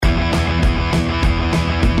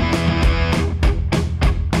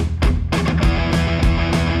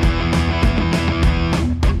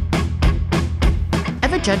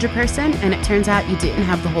judge a person and it turns out you didn't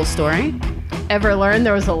have the whole story? Ever learn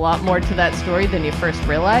there was a lot more to that story than you first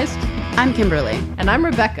realized? I'm Kimberly. And I'm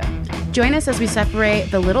Rebecca. Join us as we separate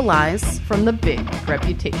the little lies from the big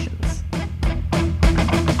reputations.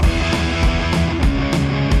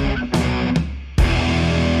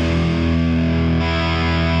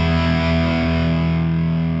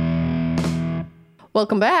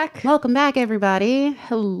 Welcome back. Welcome back, everybody.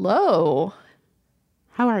 Hello.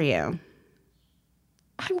 How are you?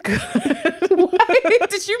 I'm good. Why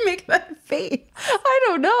did you make that face? I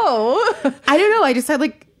don't know. I don't know. I just had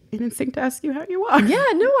like an instinct to ask you how you are. Yeah,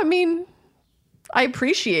 no, I mean, I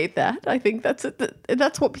appreciate that. I think that's it.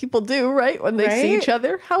 That's what people do, right? When they see each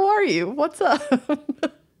other. How are you? What's up?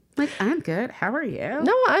 Like, I'm good. How are you?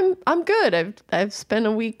 No, I'm good. I've spent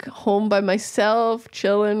a week home by myself,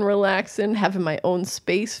 chilling, relaxing, having my own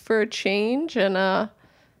space for a change, and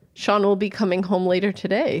Sean will be coming home later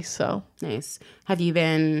today. So nice. Have you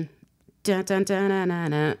been dun, dun, dun, dun,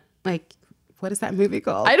 dun, dun, like, what is that movie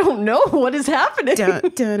called? I don't know what is happening. Dun,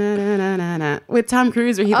 dun, dun, dun, dun, dun, dun, with Tom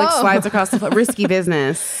Cruise, where he like slides across the Risky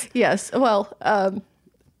Business. Yes. Well,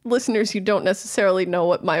 listeners, you don't necessarily know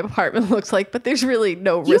what my apartment looks like, but there's really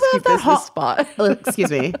no risky business spot.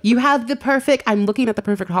 Excuse me. You have the perfect, I'm looking at the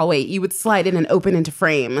perfect hallway. You would slide in and open into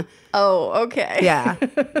frame. Oh, okay. Yeah.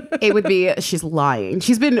 It would be, she's lying.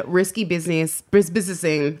 She's been risky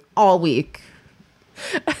businessing all week.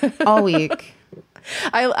 All week.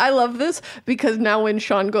 I love this because now when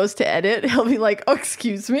Sean goes to edit, he'll be like, oh,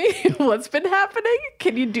 excuse me, what's been happening?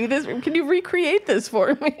 Can you do this? Can you recreate this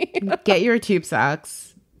for me? Get your tube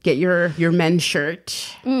socks. Get your men's shirt.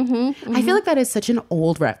 Mm-hmm, mm-hmm. I feel like that is such an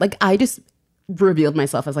old ref. Like, I just revealed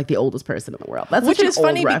myself as like the oldest person in the world. That's which such is an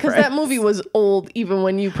funny old because reference. that movie was old even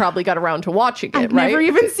when you probably got around to watching it, I've right? never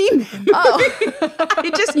even seen that movie. Oh.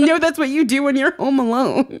 I just know that's what you do when you're home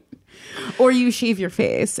alone. Or you shave your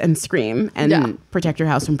face and scream and protect your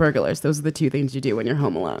house from burglars. Those are the two things you do when you're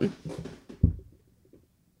home alone.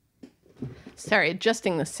 Sorry,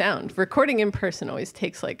 adjusting the sound. Recording in person always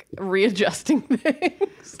takes like readjusting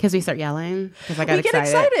things. Because we start yelling. Because I got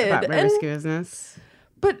excited about my risky business.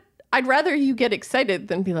 But I'd rather you get excited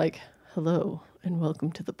than be like, hello and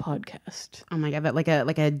welcome to the podcast. Oh my God, that like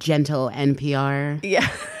a gentle NPR. Yeah.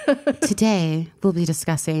 Today we'll be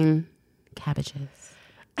discussing cabbages.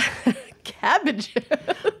 Cabbages.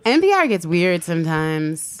 NPR gets weird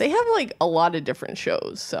sometimes. They have like a lot of different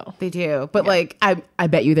shows, so. They do. But like, I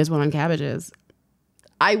bet you there's one on cabbages.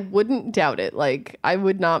 I wouldn't doubt it. Like, I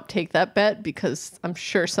would not take that bet because I'm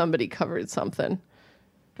sure somebody covered something.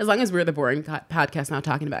 As long as we're the boring podcast now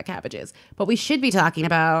talking about cabbages. What we should be talking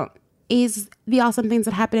about is the awesome things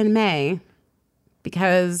that happen in May.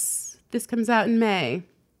 Because this comes out in May.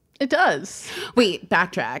 It does. Wait,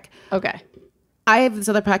 backtrack. Okay. I have this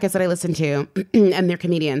other podcast that I listen to, and they're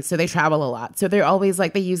comedians, so they travel a lot. So they're always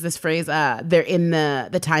like, they use this phrase, they're in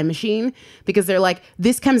the time machine, because they're like,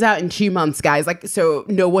 this comes out in 2 months, guys. Like, so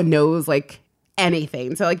no one knows like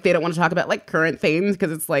anything. So like, they don't want to talk about like current things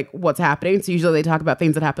because it's like what's happening. So usually they talk about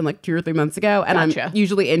things that happened like 2 or 3 months ago. And Gotcha. I'm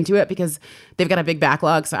usually into it because they've got a big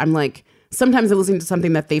backlog. So I'm like, sometimes I'm listening to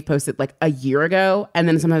something that they've posted like a year ago, and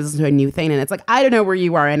then sometimes I listen to a new thing, and it's like, I don't know where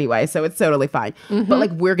you are anyway, so it's totally fine. Mm-hmm. But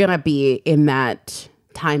like, we're gonna be in that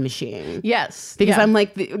time machine. Yes. Because I'm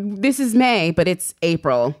like, this is May, but it's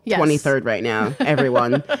April 23rd right now,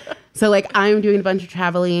 everyone. So like, I'm doing a bunch of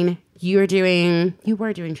traveling. You were doing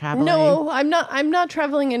traveling. No, I'm not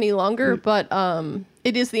traveling any longer, but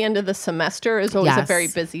it is the end of the semester. It's always a very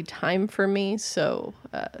busy time for me, so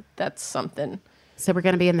that's something. So we're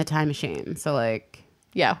going to be in the time machine. So like...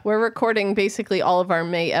 Yeah, we're recording basically all of our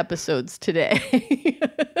May episodes today.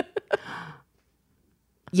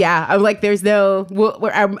 Yeah, I'm like, there's no...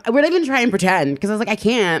 We're not even trying to pretend, because I was like, I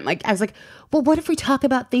can't. Like, I was like, well, what if we talk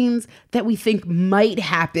about things that we think might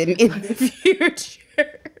happen in the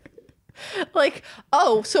future? Like,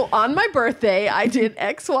 oh, so on my birthday, I did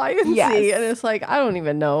X, Y, and Z. And it's like, I don't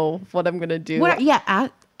even know what I'm going to do.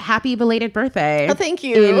 Happy belated birthday. Oh, thank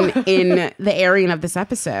you. In the airing of this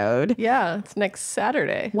episode. Yeah, it's next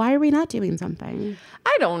Saturday. Why are we not doing something?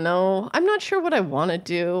 I don't know. I'm not sure what I want to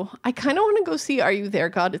do. I kind of want to go see Are You There,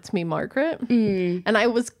 God? It's Me, Margaret. And I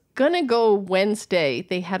was going to go Wednesday.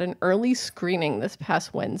 They had an early screening this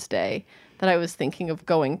past Wednesday that I was thinking of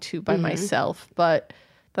going to by myself. But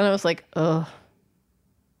then I was like, ugh.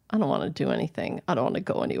 I don't want to do anything. I don't want to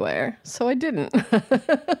go anywhere. So I didn't.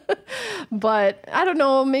 But I don't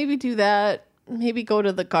know. Maybe do that. Maybe go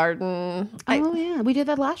to the garden. Yeah. We did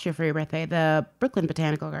that last year for your birthday. The Brooklyn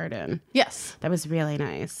Botanical Garden. Yes. That was really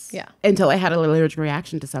nice. Yeah. Until I had a allergic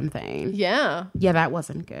reaction to something. Yeah. Yeah, that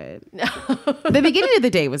wasn't good. The beginning of the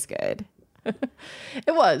day was good.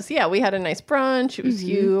 It was. Yeah, we had a nice brunch. It was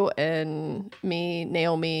you and me,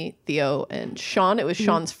 Naomi, Theo, and Sean. It was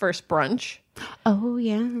Sean's first brunch. Oh,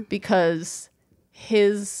 yeah. Because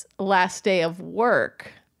his last day of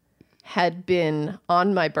work had been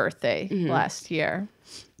on my birthday last year.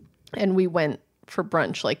 And we went for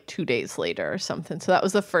brunch like 2 days later or something. So that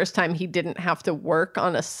was the first time he didn't have to work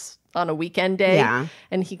on a weekend day. Yeah.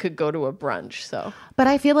 And he could go to a brunch. So, But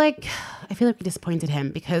I feel like we disappointed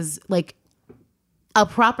him because like a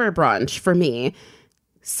proper brunch for me,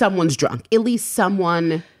 someone's drunk. At least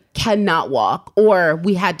someone cannot walk, or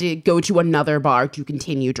we had to go to another bar to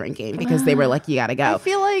continue drinking because they were like, you gotta go. I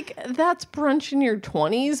feel like that's brunch in your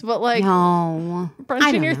 20s, but like No.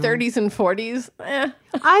 brunch in your 30s and 40s.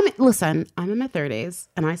 I'm in my 30s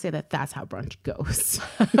and I say that that's how brunch goes.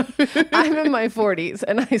 I'm in my 40s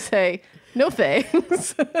and I say, no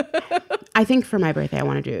thanks. I think for my birthday, I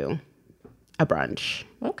want to do a brunch.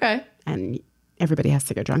 Okay. And everybody has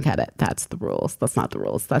to get drunk at it. That's the rules. That's not the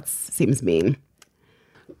rules. That seems mean.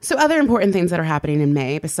 So other important things that are happening in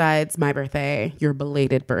May, besides my birthday, your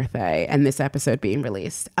belated birthday, and this episode being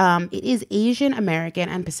released, it is Asian American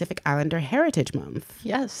and Pacific Islander Heritage Month.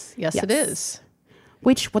 Yes, it is.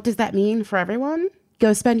 What does that mean for everyone?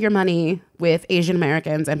 Go spend your money with Asian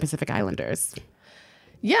Americans and Pacific Islanders.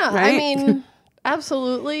 Yeah, right? I mean,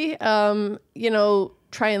 absolutely.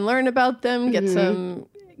 Try and learn about them, get some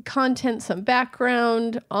content, some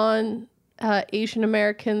background on Asian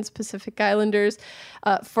Americans, Pacific Islanders.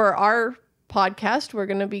 For our podcast, we're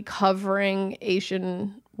going to be covering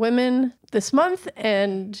Asian women this month.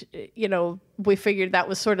 And, we figured that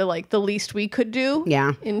was sort of like the least we could do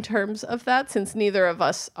in terms of that, since neither of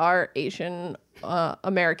us are Asian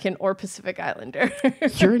American or Pacific Islander.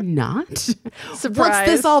 You're not? Surprise. What's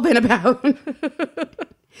this all been about?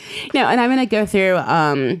 No, and I'm going to go through,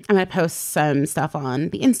 I'm going to post some stuff on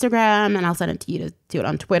the Instagram and I'll send it to you to do it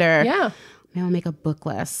on Twitter. Yeah. Maybe I'll make a book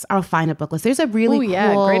list. I'll find a book list. There's a really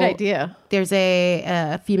cool... great idea. There's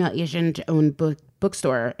a female Asian-owned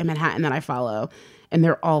bookstore in Manhattan that I follow, and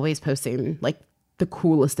they're always posting, like, the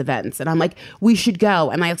coolest events. And I'm like, we should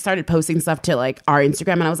go. And I started posting stuff to, like, our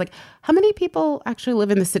Instagram, and I was like, how many people actually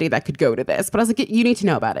live in the city that could go to this? But I was like, you need to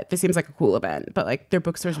know about it. This seems like a cool event. But, like, their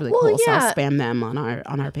bookstore's really cool, so I'll spam them on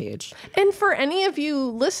our page. And for any of you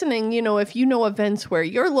listening, if you know events where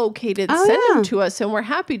you're located, send them to us, and we're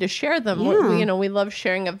happy to share them. Yeah. We love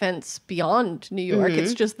sharing events beyond New York.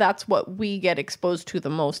 It's just that's what we get exposed to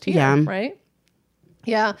the most here, right?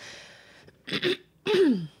 Yeah.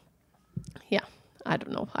 Yeah. I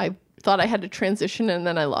don't know. I thought I had to transition and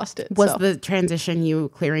then I lost it. Was the transition you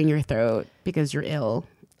clearing your throat because you're ill?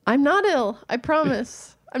 I'm not ill. I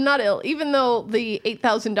promise. I'm not ill, even though the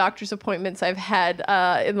 8,000 doctor's appointments I've had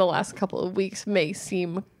in the last couple of weeks may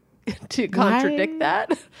seem to contradict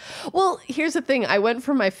that. Well, here's the thing. I went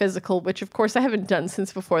for my physical, which of course I haven't done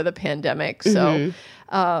since before the pandemic. So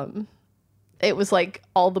it was like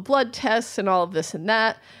all the blood tests and all of this and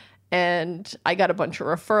that. And I got a bunch of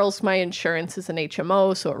referrals. My insurance is an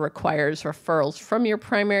HMO, so it requires referrals from your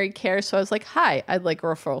primary care. So I was like, hi, I'd like a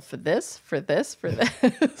referral for this, for this, for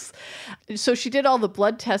this. So she did all the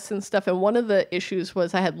blood tests and stuff. And one of the issues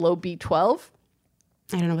was I had low B12.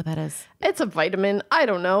 I don't know what that is. It's a vitamin. I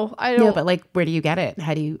don't know. No, but like, where do you get it?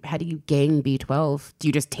 How do you gain B12? Do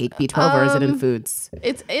you just take B12 or is it in foods?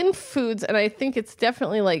 It's in foods. And I think it's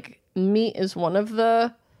definitely like meat is one of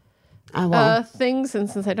the... things, and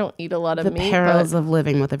since I don't eat a lot of meat, the perils of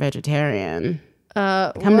living with a vegetarian.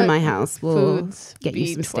 Come to my house. We'll get you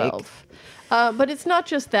some steak. But it's not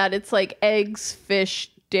just that. It's like eggs,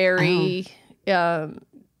 fish, dairy,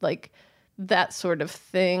 like that sort of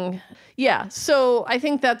thing. Yeah. So I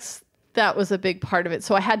think that was a big part of it.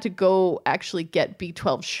 So I had to go actually get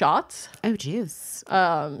B12 shots. Oh, jeez.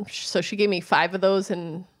 So she gave me 5 of those,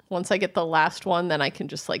 and once I get the last one, then I can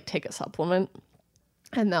just like take a supplement.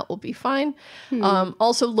 And that will be fine.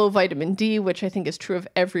 Also low vitamin D, which I think is true of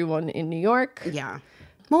everyone in New York. Yeah.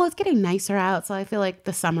 Well, it's getting nicer out, so I feel like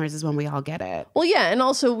the summers is when we all get it. Well, yeah, and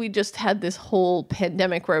also we just had this whole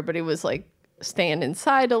pandemic where everybody was like staying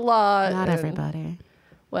inside a lot. Not everybody.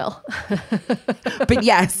 Well. But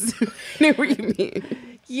yes, I know what you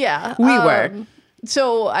mean. Yeah. We were.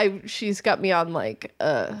 So she's got me on like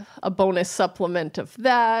a bonus supplement of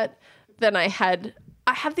that. Then I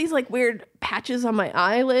have these like weird patches on my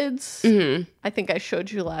eyelids. Mm-hmm. I think I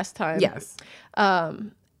showed you last time. Yes.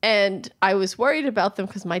 And I was worried about them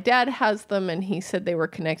because my dad has them and he said they were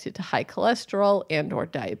connected to high cholesterol and or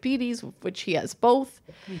diabetes, which he has both.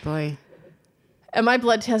 Oh boy. And my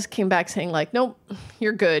blood test came back saying like, nope,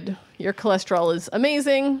 you're good. Your cholesterol is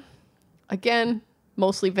amazing. Again,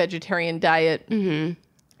 mostly vegetarian diet.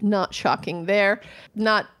 Mm-hmm. Not shocking there.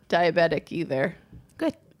 Not diabetic either.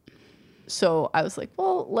 Good. So I was like,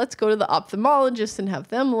 well, let's go to the ophthalmologist and have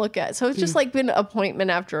them look at it. So it's just like been appointment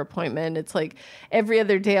after appointment. It's like every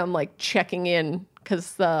other day I'm like checking in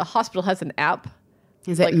because the hospital has an app.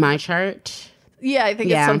 Is it My Chart? Yeah, I think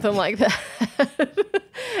it's something like that.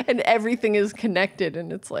 And everything is connected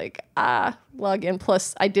and it's like, log in.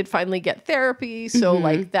 Plus I did finally get therapy. So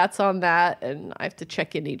like that's on that. And I have to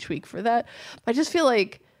check in each week for that. I just feel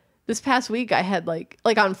like this past week I had like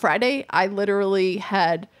on Friday, I literally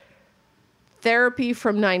had therapy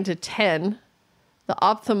from 9 to 10, the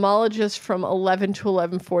ophthalmologist from 11 to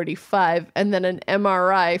 11:45, and then an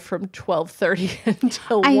MRI from 12:30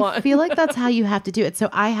 until 1. I feel like that's how you have to do it. So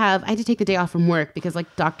I had to take the day off from work because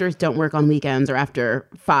like doctors don't work on weekends or after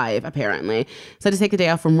 5 apparently. So I had to take the day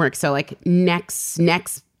off from work. So like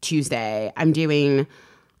next Tuesday,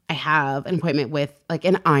 I have an appointment with like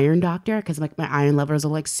an iron doctor because like my iron levels are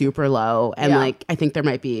like super low, and like I think there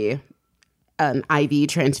might be an IV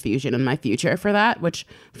transfusion in my future for that, which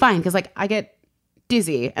fine because like I get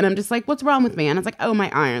dizzy and I'm just like, what's wrong with me? And it's like, oh,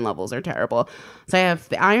 my iron levels are terrible. So I have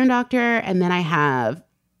the iron doctor, and then I have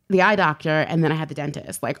the eye doctor, and then I have the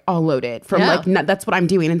dentist, like all loaded from that's what I'm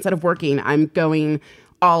doing. Instead of working, I'm going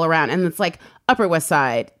all around, and it's like Upper West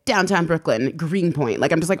Side, downtown Brooklyn, Greenpoint.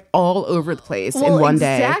 Like I'm just like all over the place in one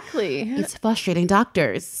day. Exactly. It's frustrating.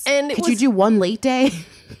 Doctors. And could you do one late day?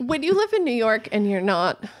 When you live in New York and you're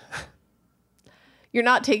not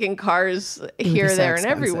taking cars here, there, and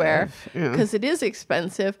everywhere because it is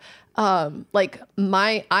expensive. Like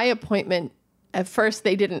my eye appointment, at first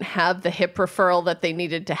they didn't have the hip referral that they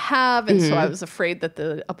needed to have. And so I was afraid that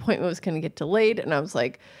the appointment was going to get delayed. And I was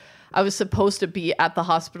like, I was supposed to be at the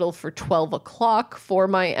hospital for 12 o'clock for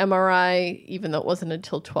my MRI, even though it wasn't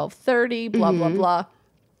until 12:30, blah, blah, blah.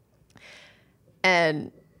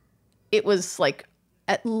 And it was like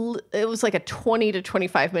a 20 to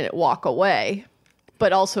 25 minute walk away,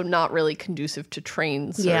 but also not really conducive to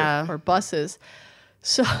trains or buses.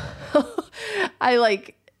 So I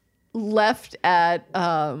like left at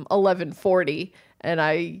 11:40 and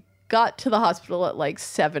I got to the hospital at like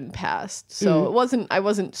 7 past. So I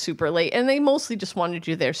wasn't super late. And they mostly just wanted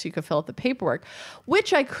you there so you could fill out the paperwork,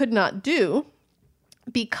 which I could not do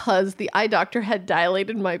because the eye doctor had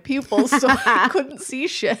dilated my pupils, so I couldn't see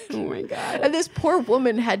shit. Oh my God. And this poor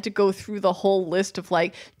woman had to go through the whole list of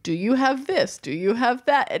like, do you have this? Do you have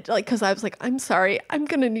that? And like, because I was like, I'm sorry, I'm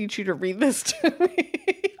going to need you to read this to me.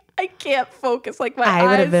 I can't focus. Like I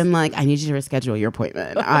would have been like, I need you to reschedule your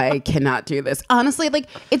appointment. I cannot do this. Honestly, like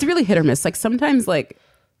it's really hit or miss. Like sometimes like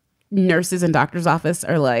nurses in doctor's office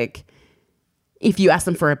are like, if you ask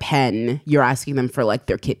them for a pen, you're asking them for like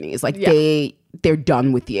their kidneys. Like they're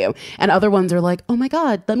done with you. And other ones are like, oh my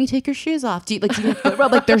God, let me take your shoes off.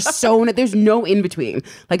 Like there's no in between.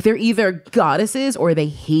 Like they're either goddesses or they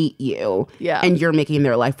hate you. Yeah. And you're making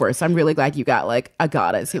their life worse. I'm really glad you got like a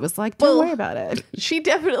goddess who was like, don't worry about it. She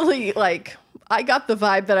definitely like, I got the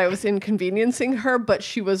vibe that I was inconveniencing her, but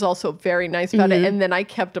she was also very nice about it. And then I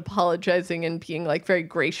kept apologizing and being like very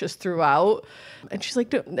gracious throughout. And she's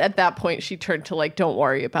like, at that point, she turned to like, don't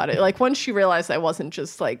worry about it. Like once she realized I wasn't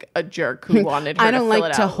just like a jerk who wanted her to fill it out. I don't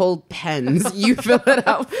like to hold pens. You fill it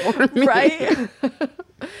out for me. Right?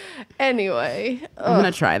 Anyway. I'm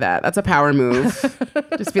going to try that. That's a power move.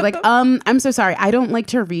 Just be like, I'm so sorry. I don't like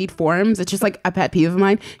to read forms. It's just like a pet peeve of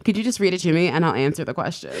mine. Could you just read it to me and I'll answer the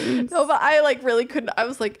questions? No, but I like really couldn't. I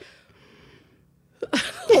was like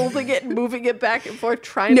holding it and moving it back and forth,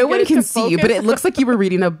 trying to get it to focus. No one can see you, but it looks like you were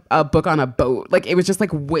reading a book on a boat. Like it was just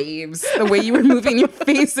like waves, the way you were moving your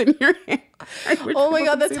face and your hand. Oh my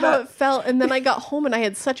God, that's how it felt. And then I got home and I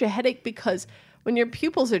had such a headache because when your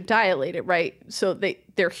pupils are dilated, right? So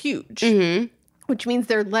they're huge, which means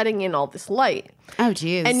they're letting in all this light. Oh,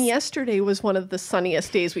 geez. And yesterday was one of the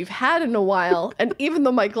sunniest days we've had in a while. And even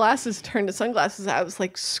though my glasses turned to sunglasses, I was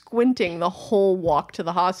like squinting the whole walk to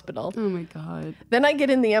the hospital. Oh my God. Then I get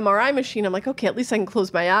in the MRI machine. I'm like, okay, at least I can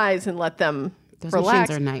close my eyes and let them Those relax.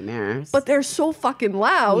 machines are nightmares. But they're so fucking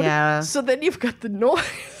loud. Yeah. So then you've got the noise.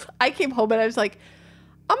 I came home and I was like,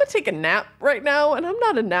 I'm going to take a nap right now. And I'm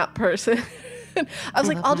not a nap person. I was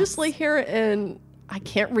like, I'll just lay here and I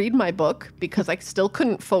can't read my book because I still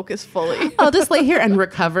couldn't focus fully. I'll just lay here and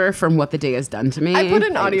recover from what the day has done to me. I put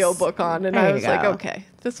an audiobook on and I was like, go. okay,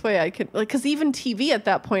 this way I can, like, because even TV at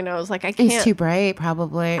that point, I was like, I can't. It's too bright,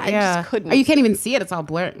 probably. I just couldn't. Oh, you can't even see it. It's all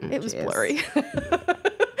blurry. It was blurry.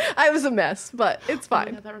 I was a mess, but it's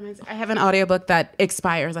fine. That reminds me. I have an audiobook that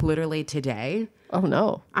expires literally today. Oh,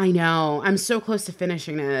 no. I know. I'm so close to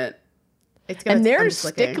finishing it. And they're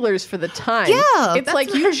sticklers for the time. Yeah, it's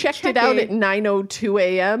like you checked it out at 9:02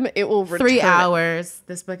 a.m. It will return 3 hours.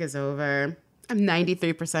 This book is over. I'm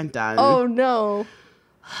 93% done. Oh, no.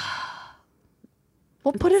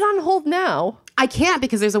 Well, put it on hold now. I can't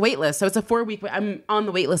because there's a wait list. So it's a 4-week. I'm on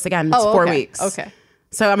the wait list again. It's 4 weeks. Okay.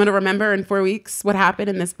 So I'm going to remember in 4 weeks what happened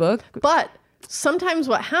in this book. But sometimes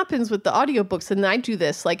what happens with the audiobooks, and I do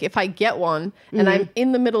this, like if I get one and I'm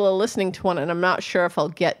in the middle of listening to one and I'm not sure if I'll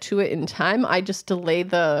get to it in time, I just delay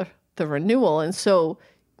the renewal. And so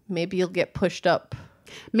maybe you'll get pushed up.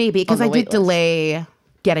 Maybe, because I did delay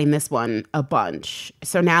getting this one a bunch.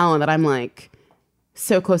 So now that I'm like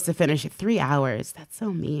so close to finish it, 3 hours, that's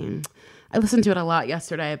so mean. I listened to it a lot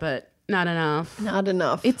yesterday, but not enough. Not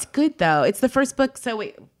enough. It's good though. It's the first book. So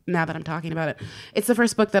wait, now that I'm talking about it, it's the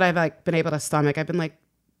first book that I've like been able to stomach. I've been like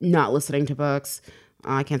not listening to books.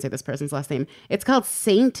 Oh, I can't say this person's last name. It's called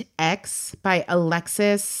Saint X by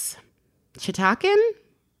Alexis Chitakin.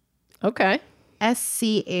 Okay.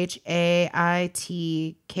 Schaitkkin.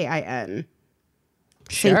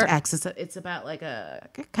 Sure. Saint X. It's about like a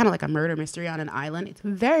kind of like a murder mystery on an island. It's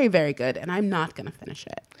very, very good, and I'm not gonna finish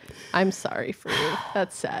it. I'm sorry for you.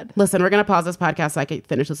 That's sad. Listen, we're gonna pause this podcast so I can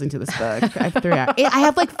finish listening to this book. I have 3 hours. I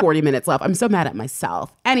have like 40 minutes left. I'm so mad at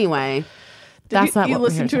myself. Anyway, that's not you what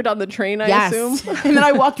listened to it on the train. I yes. assume. And then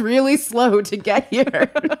I walked really slow to get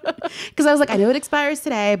here because I was like, I know it expires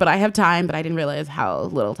today, but I have time. But I didn't realize how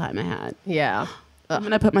little time I had. Yeah. I'm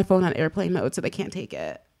gonna put my phone on airplane mode so they can't take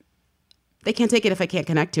it. They can't take it if I can't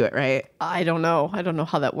connect to it, right? I don't know. I don't know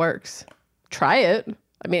how that works. Try it.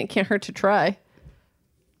 I mean, it can't hurt to try.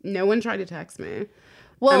 No one tried to text me.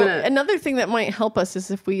 Well, another thing that might help us is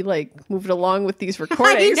if we like moved along with these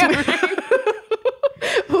recordings.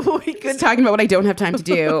 We could talking about what I don't have time to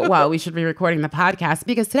do while we should be recording the podcast,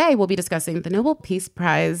 because today we'll be discussing the Nobel Peace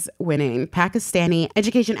Prize winning Pakistani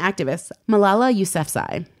education activist Malala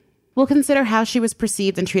Yousefzai. We'll consider how she was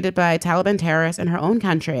perceived and treated by Taliban terrorists in her own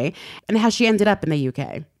country and how she ended up in the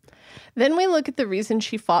UK. Then we look at the reason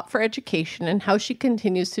she fought for education and how she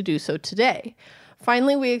continues to do so today.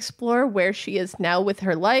 Finally, we explore where she is now with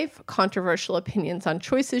her life, controversial opinions on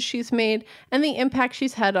choices she's made, and the impact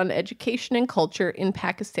she's had on education and culture in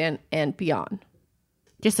Pakistan and beyond.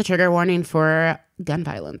 Just a trigger warning for gun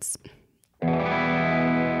violence.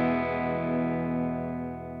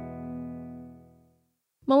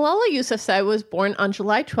 Malala Yousefzai was born on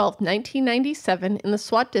July 12, 1997 in the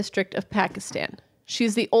Swat district of Pakistan.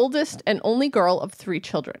 She's the oldest and only girl of 3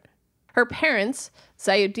 children. Her parents,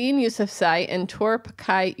 Zayuddin Yousefzai and Tor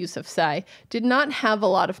Pakai Yousefzai, did not have a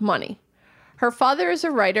lot of money. Her father is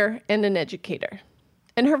a writer and an educator.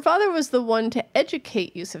 And her father was the one to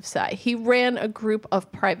educate Yousefzai. He ran a group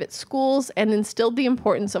of private schools and instilled the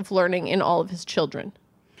importance of learning in all of his children.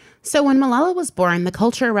 So when Malala was born, the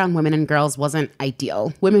culture around women and girls wasn't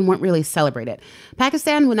ideal. Women weren't really celebrated.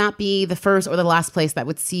 Pakistan would not be the first or the last place that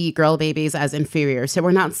would see girl babies as inferior. So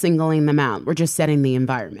we're not singling them out. We're just setting the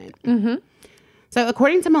environment. Mm-hmm. So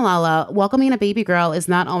according to Malala, welcoming a baby girl is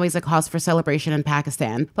not always a cause for celebration in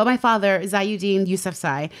Pakistan. But my father, Zayuddin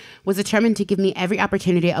Yousefzai, was determined to give me every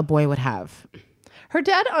opportunity a boy would have. Her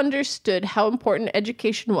dad understood how important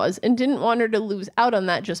education was and didn't want her to lose out on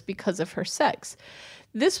that just because of her sex.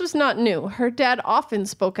 This was not new. Her dad often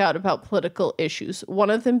spoke out about political issues, one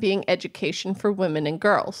of them being education for women and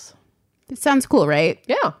girls. It sounds cool, right?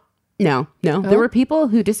 Yeah. No. There were people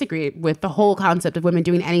who disagreed with the whole concept of women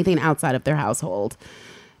doing anything outside of their household.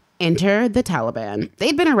 Enter the Taliban.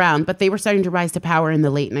 They'd been around, but they were starting to rise to power in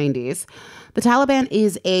the late 90s. The Taliban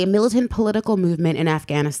is a militant political movement in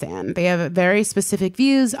Afghanistan. They have very specific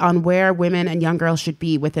views on where women and young girls should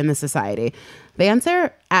be within the society. The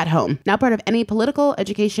answer? At home. Not part of any political,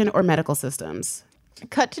 education, or medical systems.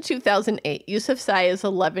 Cut to 2008. Yousefzai is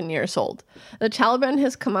 11 years old. The Taliban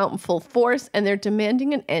has come out in full force, and they're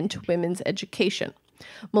demanding an end to women's education.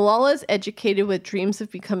 Malala is educated with dreams of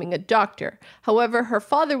becoming a doctor. However, her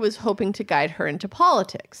father was hoping to guide her into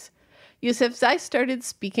politics. Yousefzai started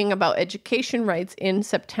speaking about education rights in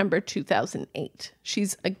September 2008.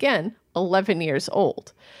 She's, again, 11 years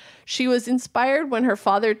old. She was inspired when her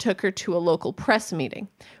father took her to a local press meeting.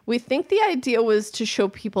 We think the idea was to show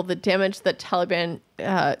people the damage that Taliban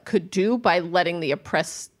could do by letting the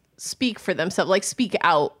oppressed speak for themselves, like speak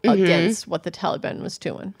out against what the Taliban was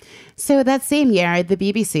doing. So that same year, the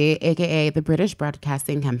BBC, aka the British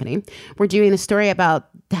Broadcasting Company, were doing a story about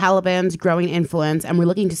Taliban's growing influence, and were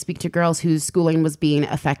looking to speak to girls whose schooling was being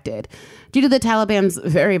affected. Due to the Taliban's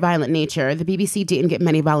very violent nature, the BBC didn't get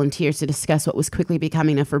many volunteers to discuss what was quickly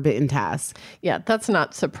becoming a forbidden task. Yeah, that's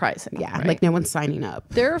not surprising. Yeah, right? like no one's signing up.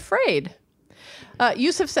 They're afraid.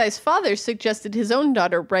 Yousefzai's father suggested his own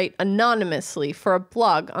daughter write anonymously for a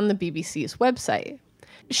blog on the BBC's website.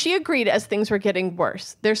 She agreed as things were getting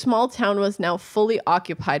worse. Their small town was now fully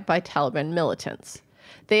occupied by Taliban militants.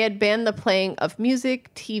 They had banned the playing of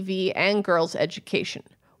music, TV, and girls' education.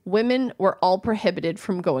 Women were all prohibited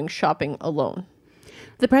from going shopping alone.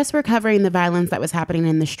 The press were covering the violence that was happening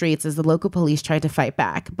in the streets as the local police tried to fight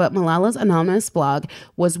back, but Malala's anonymous blog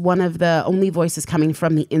was one of the only voices coming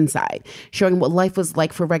from the inside, showing what life was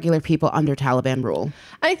like for regular people under Taliban rule.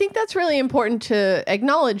 I think that's really important to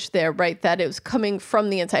acknowledge there, right? That it was coming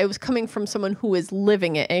from the inside. It was coming from someone who is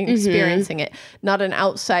living it and experiencing it, not an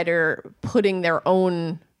outsider putting their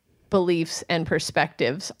own beliefs and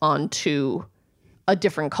perspectives onto a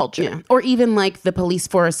different culture. Yeah. Or even like the police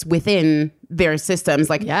force within their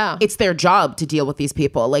systems. Like, it's their job to deal with these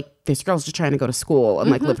people. Like, this girl's just trying to go to school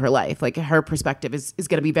and like live her life. Like, her perspective is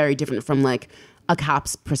going to be very different from like a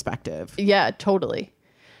cop's perspective. Yeah, totally.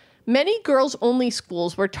 Many girls-only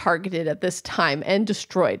schools were targeted at this time and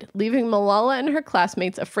destroyed, leaving Malala and her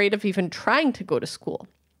classmates afraid of even trying to go to school.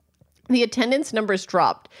 The attendance numbers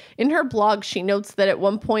dropped. In her blog, she notes that at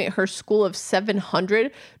one point her school of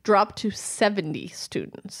 700 dropped to 70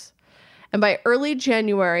 students. And by early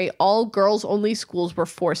January, all girls-only schools were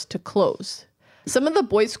forced to close. Some of the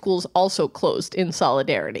boys' schools also closed in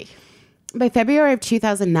solidarity. By February of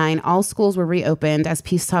 2009, all schools were reopened as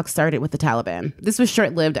peace talks started with the Taliban. This was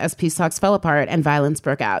short-lived as peace talks fell apart and violence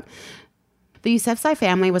broke out. The Yousefzai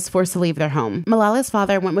family was forced to leave their home. Malala's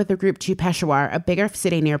father went with the group to Peshawar, a bigger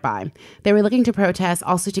city nearby. They were looking to protest,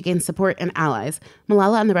 also to gain support and allies.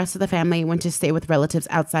 Malala and the rest of the family went to stay with relatives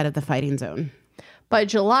outside of the fighting zone. By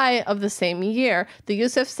July of the same year, the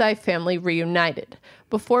Yousefzai family reunited.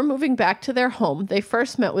 Before moving back to their home, they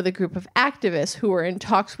first met with a group of activists who were in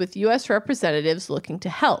talks with U.S. representatives looking to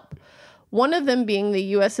help. One of them being the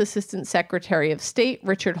U.S. Assistant Secretary of State,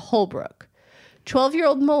 Richard Holbrooke.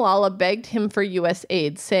 12-year-old Malala begged him for U.S.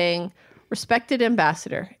 aid, saying, "Respected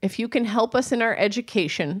ambassador, if you can help us in our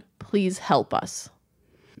education, please help us."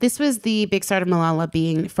 This was the big start of Malala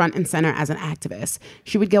being front and center as an activist.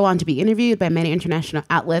 She would go on to be interviewed by many international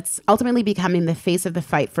outlets, ultimately becoming the face of the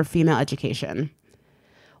fight for female education.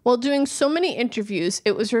 While doing so many interviews,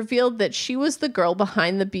 it was revealed that she was the girl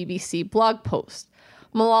behind the BBC blog post.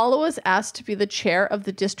 Malala was asked to be the chair of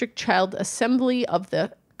the District Child Assembly of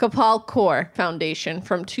the Gopal Kaur Foundation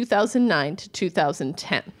from 2009 to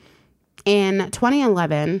 2010. In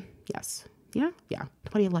 2011,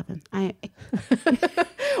 2011.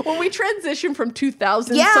 When we transition from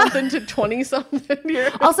 2000 something to 20 something.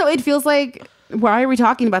 Also, it feels like, why are we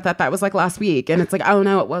talking about that? That was like last week. And it's like, oh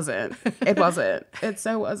no, it wasn't. It wasn't. It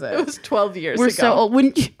so wasn't. It was 12 years We're ago. so old.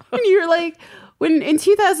 When you're like, when in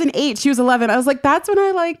 2008, she was 11, I was like, that's when I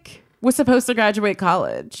like was supposed to graduate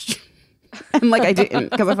college. And like, I didn't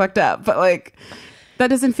because I fucked up. But like, that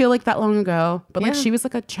doesn't feel like that long ago. But like, she was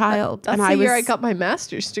like a child. That's the year I got my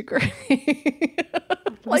master's degree. I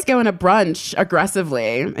was going to brunch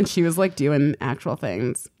aggressively. And she was like doing actual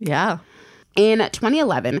things. Yeah. In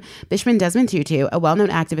 2011, Bishop Desmond Tutu, a well-known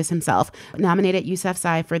activist himself, nominated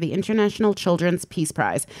Yousefzai for the International Children's Peace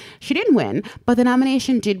Prize. She didn't win, but the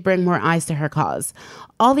nomination did bring more eyes to her cause.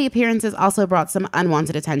 All the appearances also brought some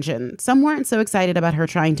unwanted attention. Some weren't so excited about her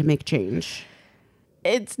trying to make change.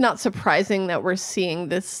 It's not surprising that we're seeing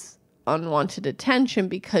this unwanted attention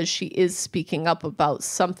because she is speaking up about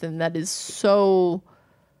something that is so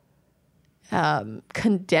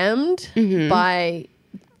condemned by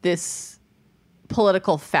this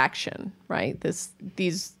political faction, right?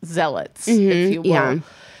 These zealots, if you will. Yeah.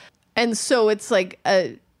 And so it's like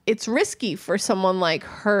it's risky for someone like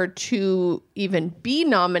her to even be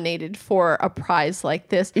nominated for a prize like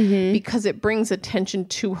this because it brings attention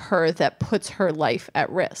to her that puts her life at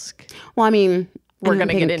risk. Well, I mean, we're going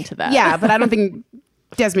to get into that. Yeah, but I don't think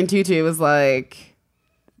Desmond Tutu was like,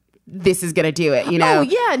 this is going to do it, you know? Oh,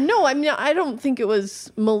 yeah. No, I mean, I don't think it was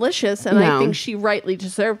malicious, and I think she rightly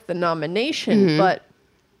deserved the nomination, but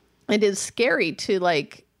it is scary to,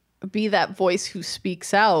 like, be that voice who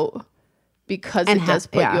speaks out because it does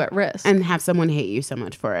put you at risk. And have someone hate you so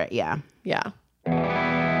much for it, yeah. Yeah.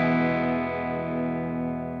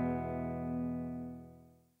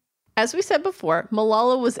 As we said before,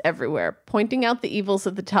 Malala was everywhere, pointing out the evils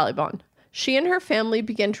of the Taliban. She and her family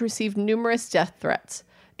began to receive numerous death threats.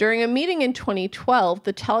 During a meeting in 2012,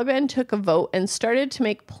 the Taliban took a vote and started to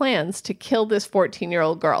make plans to kill this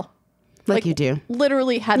 14-year-old girl. Like you do.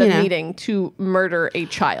 Literally had a meeting to murder a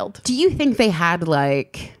child. Do you think they had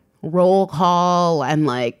like roll call and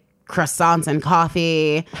like croissants and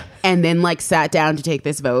coffee and then like sat down to take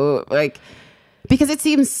this vote? Like, Because it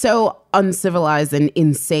seems so uncivilized and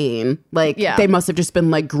insane. Like, they must have just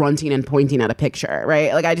been, like, grunting and pointing at a picture,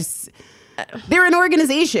 right? Like, they're an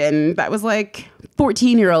organization that was, like,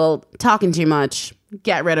 14-year-old talking too much.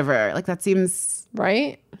 Get rid of her. Like, that seems...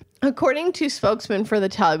 Right? According to spokesmen for the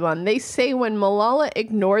Taliban, they say when Malala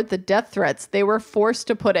ignored the death threats, they were forced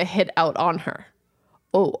to put a hit out on her.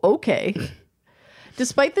 Oh, okay.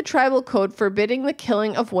 Despite the tribal code forbidding the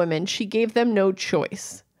killing of women, she gave them no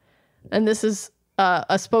choice. And this is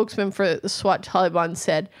a spokesman for the SWAT Taliban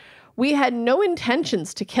said, "We had no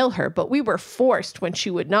intentions to kill her, but we were forced when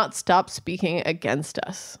she would not stop speaking against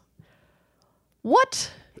us."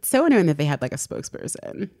 What? It's so annoying that they had like a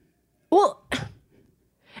spokesperson. Well,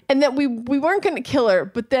 and that we weren't going to kill her,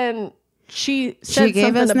 but then she said she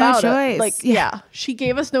gave something us about no it. choice. Like, she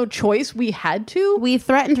gave us no choice. We had to. We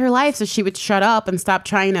threatened her life so she would shut up and stop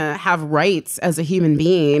trying to have rights as a human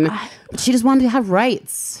being. But she just wanted to have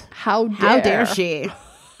rights. How dare she?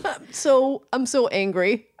 I'm so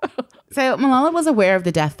angry. So Malala was aware of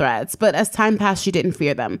the death threats, but as time passed, she didn't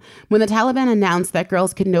fear them. When the Taliban announced that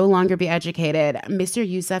girls could no longer be educated, Mr.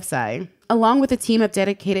 Yousefzai, along with a team of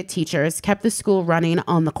dedicated teachers, kept the school running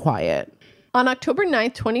on the quiet. On October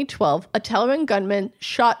 9th, 2012, a Taliban gunman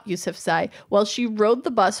shot Yousefzai while she rode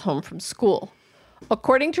the bus home from school.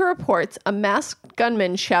 According to reports, a masked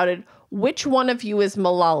gunman shouted, "Which one of you is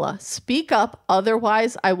Malala? Speak up,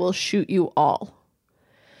 otherwise I will shoot you all."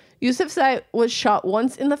 Yousefzai was shot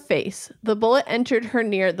once in the face. The bullet entered her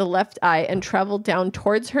near the left eye and traveled down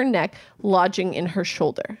towards her neck, lodging in her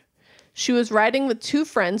shoulder. She was riding with two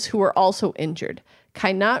friends who were also injured,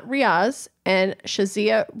 Kainat Riaz and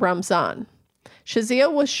Shazia Ramzan.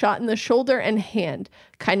 Shazia was shot in the shoulder and hand.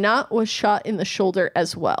 Kainat was shot in the shoulder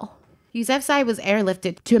as well. Yousefzai was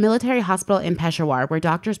airlifted to a military hospital in Peshawar, where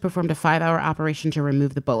doctors performed a 5-hour operation to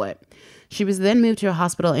remove the bullet. She was then moved to a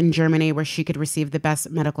hospital in Germany where she could receive the best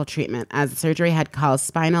medical treatment, as the surgery had caused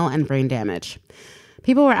spinal and brain damage.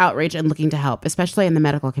 People were outraged and looking to help, especially in the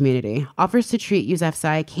medical community. Offers to treat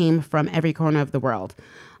Yousefzai came from every corner of the world.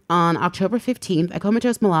 On October 15th, a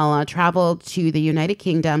comatose Malala traveled to the United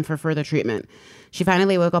Kingdom for further treatment. She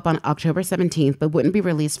finally woke up on October 17th, but wouldn't be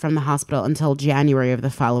released from the hospital until January of the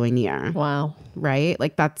following year. Wow. Right?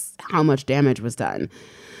 Like, that's how much damage was done.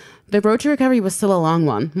 The road to recovery was still a long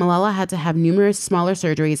one. Malala had to have numerous smaller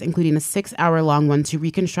surgeries, including a 6-hour-long one to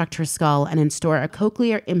reconstruct her skull and install a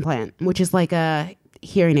cochlear implant, which is like a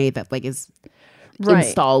hearing aid that like is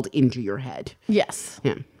installed into your head. Yes.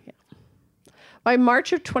 Yeah. By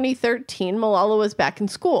March of 2013, Malala was back in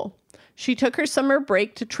school. She took her summer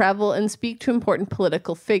break to travel and speak to important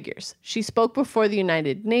political figures. She spoke before the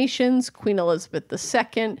United Nations, Queen Elizabeth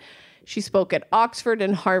II. She spoke at Oxford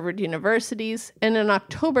and Harvard universities. And in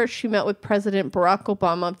October, she met with President Barack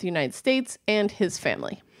Obama of the United States and his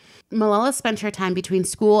family. Malala spent her time between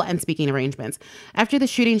school and speaking arrangements. After the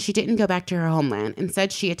shooting, she didn't go back to her homeland.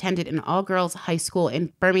 Instead, she attended an all-girls high school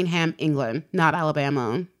in Birmingham, England, not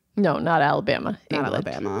Alabama. No, not Alabama. Not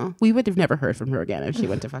Alabama. We would have never heard from her again if she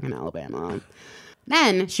went to fucking Alabama.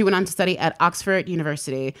 Then she went on to study at Oxford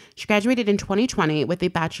University. She graduated in 2020 with a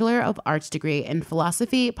Bachelor of Arts degree in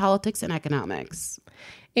philosophy, politics, and economics.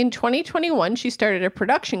 In 2021, she started a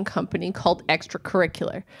production company called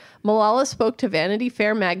Extracurricular. Malala spoke to Vanity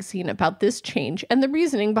Fair magazine about this change and the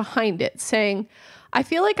reasoning behind it, saying, "I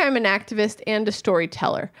feel like I'm an activist and a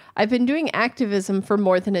storyteller. I've been doing activism for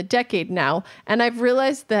more than a decade now, and I've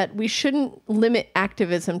realized that we shouldn't limit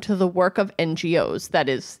activism to the work of NGOs, that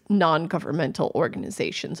is, non-governmental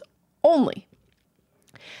organizations, only.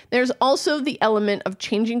 There's also the element of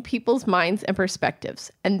changing people's minds and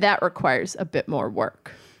perspectives, and that requires a bit more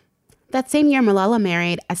work." That same year, Malala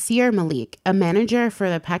married Asir Malik, a manager for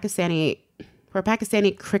the Pakistani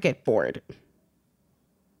Cricket Board.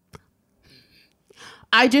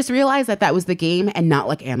 I just realized that was the game and not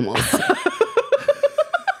like animals. Because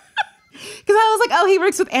I was like, oh, he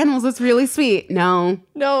works with animals. That's really sweet. No,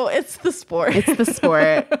 it's the sport. It's the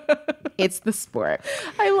sport. It's the sport.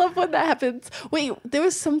 I love when that happens. Wait, there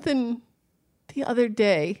was something the other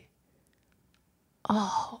day.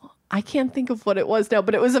 Oh, I can't think of what it was now,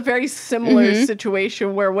 but it was a very similar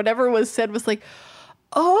situation where whatever was said was like,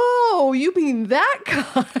 oh, you mean that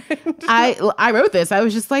kind? I wrote this. I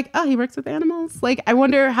was just like, oh, he works with animals. Like, I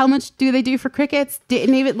wonder how much do they do for crickets?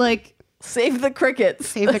 Didn't even like save the crickets.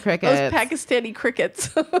 Save the crickets. Those Pakistani crickets.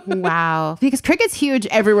 Wow. Because cricket's huge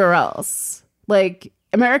everywhere else. Like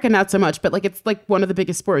America, not so much, but like it's like one of the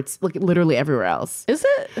biggest sports, like literally everywhere else. Is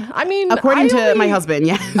it? I mean, according to my husband,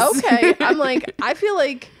 yes. Okay. I'm like, I feel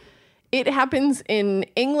like It happens in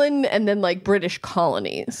England and then like British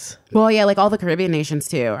colonies. Well, yeah, like all the Caribbean nations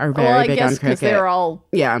too are very I big guess on cricket. because they're all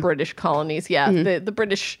Yeah. British colonies. Yeah, the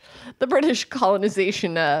British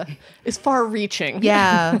colonization is far-reaching.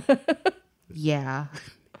 Yeah. Yeah.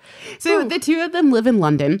 So the two of them live in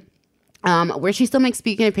London, where she still makes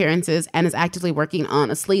speaking appearances and is actively working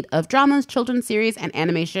on a slate of dramas, children's series, and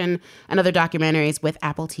animation and other documentaries with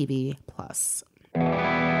Apple TV+.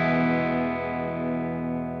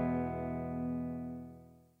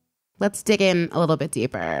 Let's dig in a little bit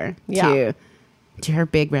deeper to her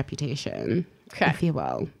big reputation, if you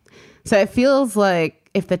will. So it feels like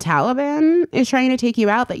if the Taliban is trying to take you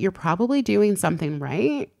out, that you're probably doing something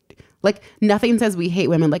right. Like, nothing says we hate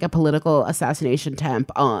women like a political assassination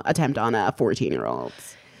attempt on a 14-year-old.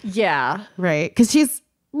 Yeah. Right? Because she's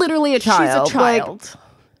literally a child. She's a child. Like,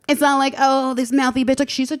 it's not like, oh, this mouthy bitch. Like,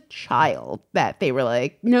 she's a child that they were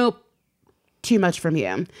like, nope, too much from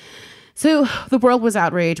you. So the world was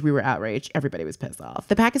outraged. We were outraged. Everybody was pissed off.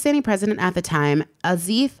 The Pakistani president at the time,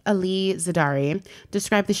 Asif Ali Zardari,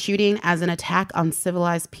 described the shooting as an attack on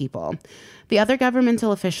civilized people. The other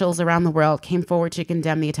governmental officials around the world came forward to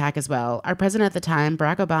condemn the attack as well. Our president at the time,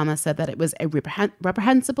 Barack Obama, said that it was a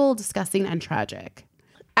reprehensible, disgusting, and tragic.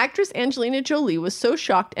 Actress Angelina Jolie was so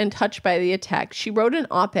shocked and touched by the attack, she wrote an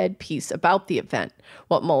op-ed piece about the event,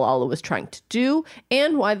 what Malala was trying to do,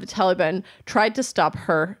 and why the Taliban tried to stop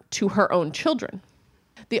her to her own children.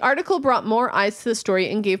 The article brought more eyes to the story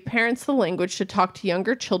and gave parents the language to talk to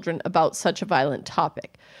younger children about such a violent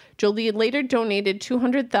topic. Jolie later donated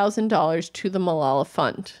 $200,000 to the Malala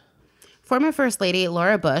Fund. Former First Lady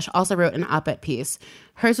Laura Bush also wrote an op-ed piece.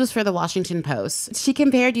 Hers was for the Washington Post. She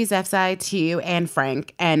compared Yousefzai to Anne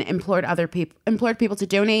Frank and implored people to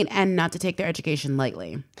donate and not to take their education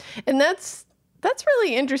lightly. And that's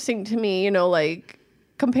really interesting to me, like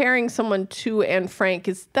comparing someone to Anne Frank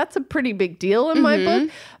that's a pretty big deal in my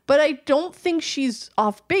book, but I don't think she's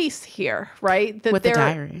off base here, right? With the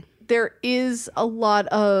diary. There is a lot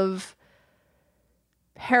of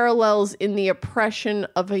parallels in the oppression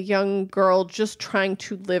of a young girl just trying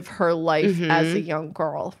to live her life as a young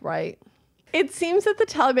girl, right? It seems that the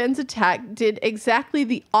Taliban's attack did exactly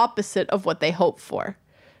the opposite of what they hoped for.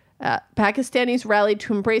 Pakistanis rallied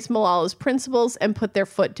to embrace Malala's principles and put their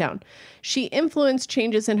foot down. She influenced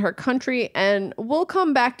changes in her country, and we'll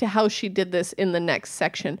come back to how she did this in the next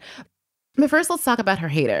section. But first, let's talk about her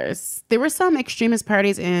haters. There were some extremist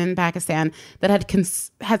parties in Pakistan that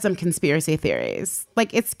had some conspiracy theories.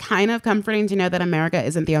 Like, it's kind of comforting to know that America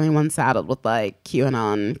isn't the only one saddled with, like,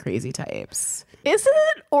 QAnon crazy types. Is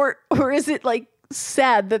it? Or is it, like,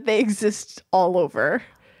 sad that they exist all over?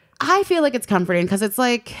 I feel like it's comforting because it's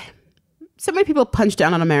like so many people punch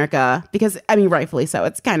down on America because, I mean, rightfully so.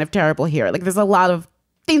 It's kind of terrible here. Like, there's a lot of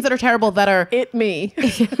things that are terrible that are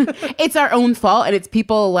it's our own fault, and it's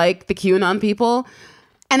people like the QAnon people,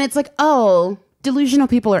 and it's like, oh, delusional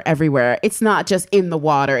people are everywhere. It's not just in the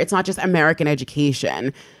water. It's not just American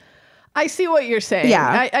education. I see what you're saying.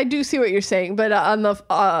 Yeah, I do see what you're saying, but on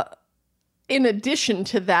the in addition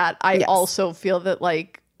to that, I also feel that,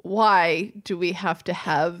 like, why do we have to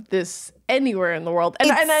have this anywhere in the world? And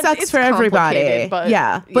it sucks it's for everybody. But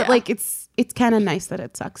like it's kind of nice that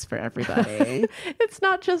it sucks for everybody. It's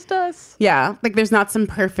not just us. Yeah, like there's not some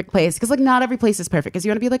perfect place, because like not every place is perfect. Because you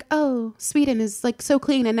want to be like, oh, Sweden is like so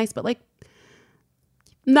clean and nice, but like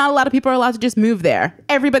not a lot of people are allowed to just move there.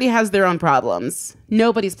 Everybody has their own problems.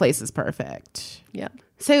 Nobody's place is perfect. Yeah.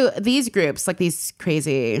 So these groups, like these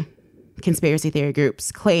crazy conspiracy theory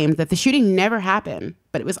groups, claimed that the shooting never happened,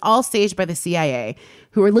 but it was all staged by the CIA,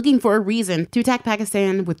 who were looking for a reason to attack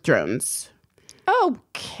Pakistan with drones.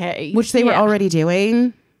 Okay. Which they were already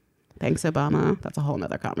doing. Thanks, Obama. That's a whole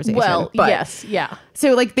nother conversation. Well, yes, yeah.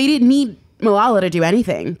 So, like, they didn't need Malala to do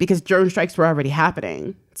anything because drone strikes were already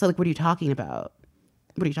happening. So, like, what are you talking about?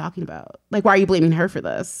 What are you talking about? Like, why are you blaming her for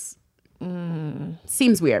this?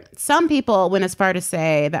 Seems weird. Some people went as far to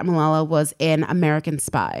say that Malala was an American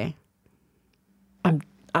spy.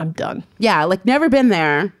 I'm done. Yeah, like, never been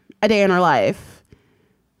there a day in her life,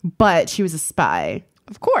 but she was a spy.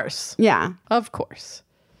 Of course. Yeah. Of course.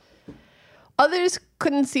 Others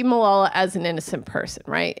couldn't see Malala as an innocent person,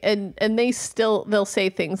 right? And they'll say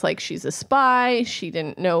things like she's a spy, she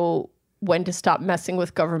didn't know when to stop messing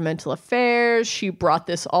with governmental affairs, she brought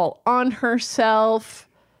this all on herself.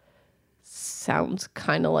 Sounds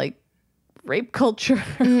kind of like rape culture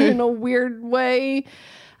in a weird way.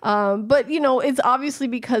 But, it's obviously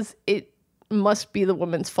because it must be the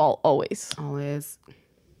woman's fault always. Always.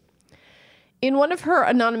 In one of her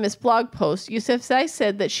anonymous blog posts, Yousefzai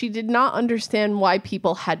said that she did not understand why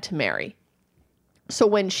people had to marry. So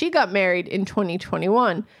when she got married in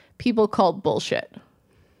 2021, people called bullshit.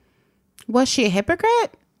 Was she a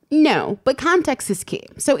hypocrite? No, but context is key.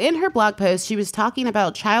 So in her blog post, she was talking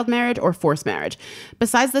about child marriage or forced marriage.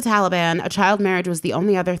 Besides the Taliban, a child marriage was the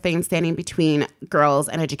only other thing standing between girls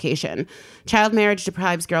and education. Child marriage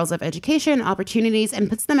deprives girls of education, opportunities, and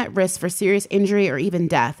puts them at risk for serious injury or even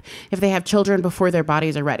death if they have children before their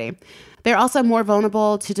bodies are ready. They're also more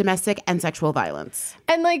vulnerable to domestic and sexual violence.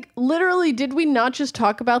 And like, literally, did we not just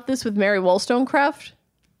talk about this with Mary Wollstonecraft?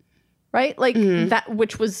 Right? Like that,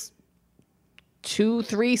 which was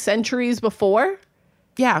 2-3 centuries before.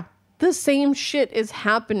 Yeah. The same shit is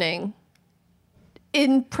happening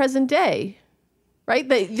in present day, right?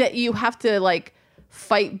 That you have to like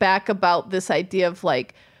fight back about this idea of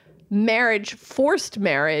like marriage, forced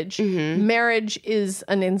marriage. Marriage is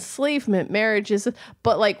an enslavement. Marriage is,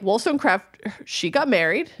 but like Wollstonecraft, she got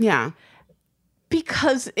married. Yeah.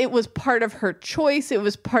 Because it was part of her choice. It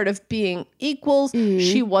was part of being equals.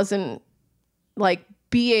 She wasn't like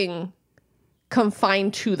being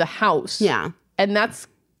confined to the house. Yeah. And that's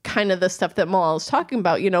kind of the stuff that Malala's talking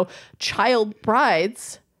about. You know, child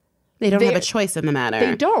brides. They don't have a choice in the matter.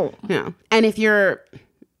 They don't. Yeah. And if you're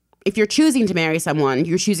choosing to marry someone,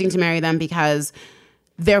 you're choosing to marry them because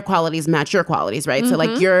their qualities match your qualities, right? So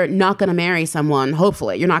like you're not going to marry someone,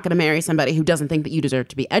 hopefully, you're not going to marry somebody who doesn't think that you deserve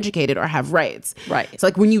to be educated or have rights. Right. So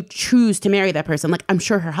like when you choose to marry that person, like I'm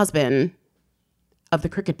sure her husband of the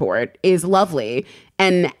cricket board is lovely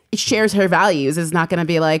and shares her values, is not going to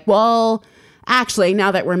be like, well, actually,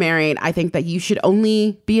 now that we're married, I think that you should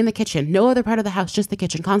only be in the kitchen. No other part of the house, just the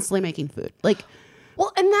kitchen, constantly making food. Like,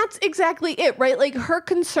 well, and that's exactly it, right? Like her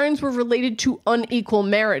concerns were related to unequal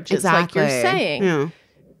marriages, exactly. like you're saying. Yeah.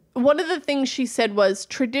 One of the things she said was,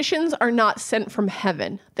 traditions are not sent from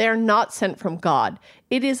heaven. They are not sent from God.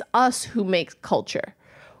 It is us who make culture.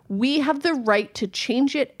 We have the right to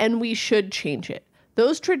change it, and we should change it.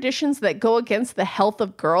 Those traditions that go against the health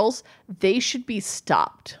of girls, they should be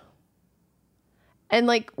stopped. And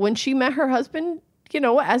like when she met her husband, you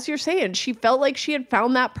know, as you're saying, she felt like she had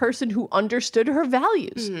found that person who understood her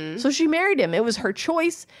values. So she married him. It was her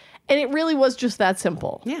choice. And it really was just that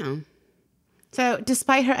simple. Yeah. So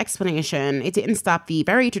despite her explanation, it didn't stop the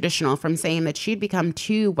very traditional from saying that she'd become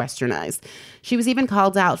too westernized. She was even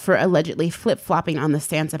called out for allegedly flip-flopping on the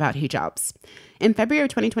stance about hijabs. In February of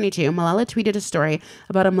 2022, Malala tweeted a story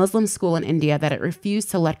about a Muslim school in India that it refused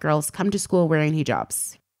to let girls come to school wearing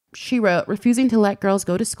hijabs. She wrote, refusing to let girls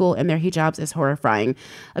go to school in their hijabs is horrifying.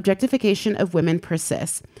 Objectification of women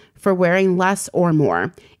persists. For wearing less or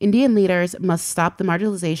more, Indian leaders must stop the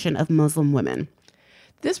marginalization of Muslim women.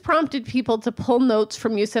 This prompted people to pull notes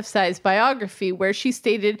from Yousefzai's biography, where she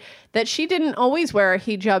stated that she didn't always wear a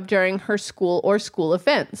hijab during her school or school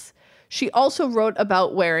events. She also wrote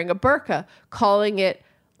about wearing a burqa, calling it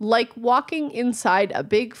like walking inside a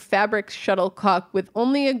big fabric shuttlecock with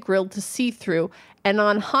only a grill to see through, and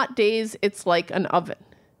on hot days, it's like an oven.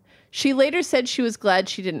 She later said she was glad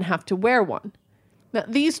she didn't have to wear one. Now,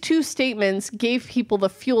 these two statements gave people the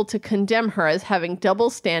fuel to condemn her as having double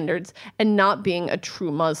standards and not being a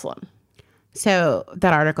true Muslim. So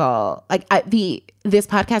that article, this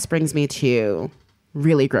podcast brings me to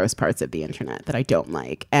really gross parts of the internet that I don't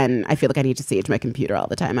like. And I feel like I need to sage my computer all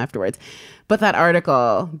the time afterwards. But that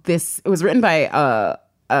article, it was written by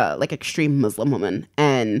a extreme Muslim woman.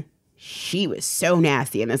 And she was so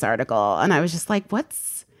nasty in this article. And I was just like,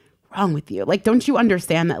 what's wrong with you? Like, don't you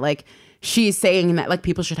understand that, like, she's saying that, like,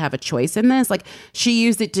 people should have a choice in this? Like, she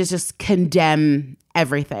used it to just condemn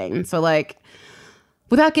everything. So, like,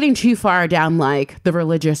 without getting too far down, like, the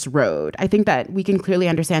religious road, I think that we can clearly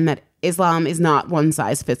understand that Islam is not one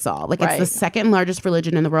size fits all. Like, it's the second largest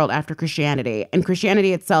religion in the world after Christianity. And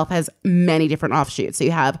Christianity itself has many different offshoots. So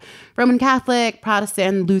you have Roman Catholic,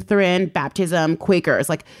 Protestant, Lutheran, Baptism, Quakers.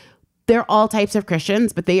 Like, they're all types of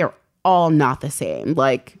Christians, but they are all not the same.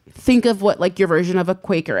 Like, think of what, like, your version of a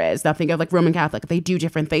Quaker is. Now think of, like, Roman Catholic. They do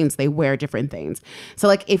different things. They wear different things. So,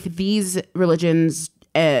 like, if these religions,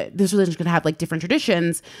 this religion could have, like, different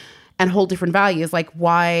traditions and hold different values, like,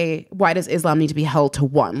 why does Islam need to be held to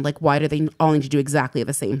one? Like, why do they all need to do exactly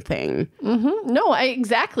the same thing? No,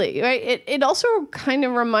 exactly. Right. It also kind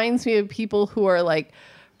of reminds me of people who are, like,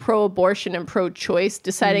 pro-abortion and pro-choice,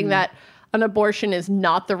 deciding that an abortion is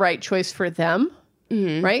not the right choice for them.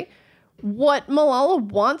 Right. What Malala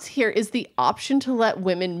wants here is the option to let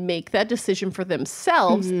women make that decision for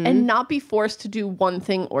themselves and not be forced to do one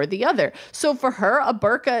thing or the other. So for her, a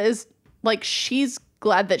burqa is like, she's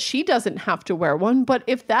glad that she doesn't have to wear one. But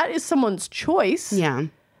if that is someone's choice,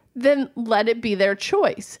 then let it be their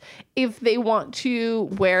choice. If they want to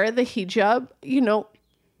wear the hijab, you know,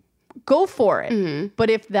 go for it. But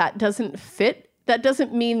if that doesn't fit that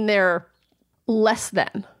doesn't mean they're less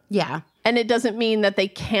than. Yeah. And it doesn't mean that they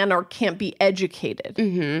can or can't be educated.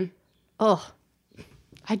 Mm-hmm. Oh,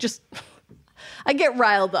 I get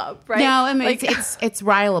riled up, right? No, I mean, it's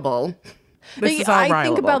rileable. This is all I rileable.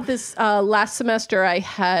 think about this last semester. I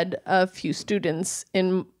had a few students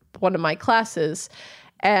in one of my classes,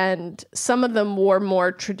 and some of them wore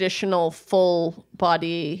more traditional full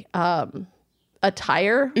body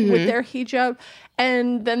attire with their hijab.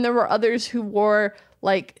 And then there were others who wore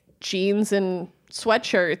like jeans and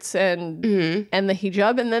sweatshirts and the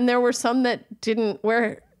hijab. And then there were some that didn't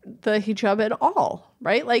wear the hijab at all,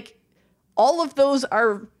 right? Like all of those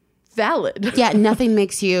are valid. Yeah, nothing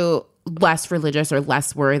makes you less religious or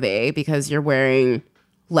less worthy because you're wearing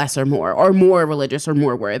less or more religious or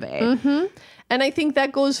more worthy. Mm-hmm. And I think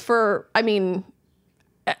that goes for, I mean,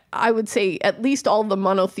 I would say at least all the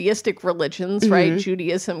monotheistic religions, right?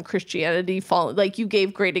 Judaism, Christianity, like you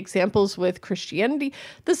gave great examples with Christianity.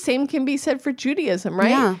 The same can be said for Judaism, right?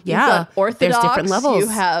 Yeah, You've got Orthodox, there's different levels. You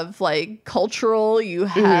have like cultural, you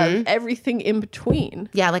have everything in between.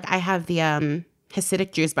 Yeah, like I have the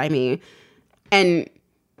Hasidic Jews by me, and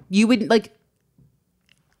you would like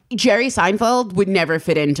Jerry Seinfeld would never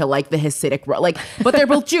fit into like the Hasidic like, but they're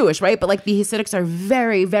both Jewish, right? But like the Hasidics are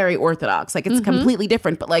very, very Orthodox. Like it's completely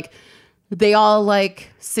different, but like they all like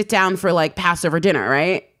sit down for like Passover dinner,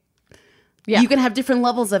 right? Yeah, you can have different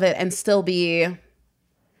levels of it and still be.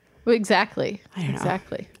 Well, exactly. I don't know.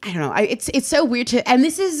 Exactly. I don't know. It's so weird to, and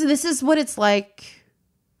this is what it's like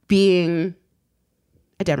being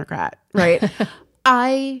a Democrat, right?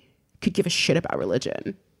 I could give a shit about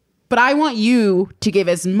religion, but I want you to give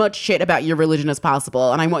as much shit about your religion as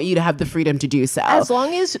possible, and I want you to have the freedom to do so. As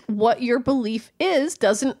long as what your belief is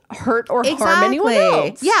doesn't hurt or harm anyone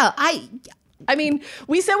else. Yeah, I mean,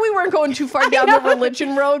 we said we weren't going too far down the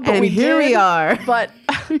religion road, but and here we are. But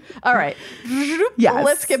all right, yes.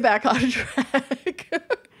 Let's get back on track.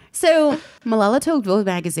 So Malala told Vogue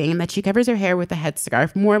magazine that she covers her hair with a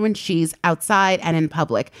headscarf more when she's outside and in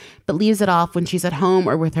public, but leaves it off when she's at home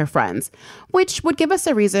or with her friends, which would give us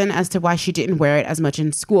a reason as to why she didn't wear it as much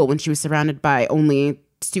in school when she was surrounded by only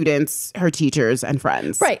students, her teachers, and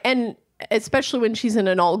friends. Right, and especially when she's in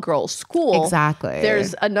an all-girls school. Exactly.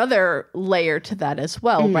 There's another layer to that as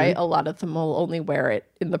well, right? A lot of them will only wear it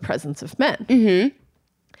in the presence of men. Mm-hmm.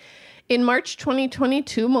 In March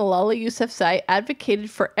 2022, Malala Yousefzai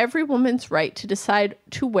advocated for every woman's right to decide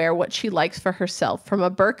to wear what she likes for herself, from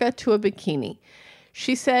a burqa to a bikini.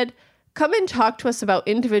 She said, "Come and talk to us about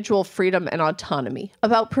individual freedom and autonomy,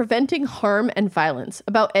 about preventing harm and violence,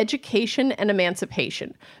 about education and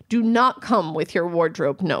emancipation. Do not come with your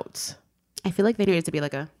wardrobe notes." I feel like they needed to be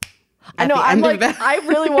like a... I know, I'm like, I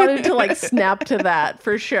really wanted to like snap to that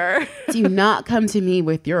for sure. Do not come to me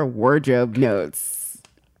with your wardrobe notes.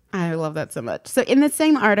 I love that so much. So in the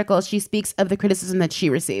same article, she speaks of the criticism that she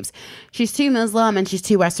receives. She's too Muslim and she's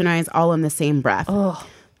too westernized all in the same breath. Oh,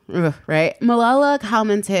 Ugh, right? Malala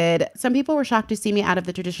commented, "Some people were shocked to see me out of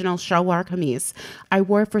the traditional shalwar kameez I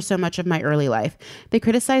wore for so much of my early life. They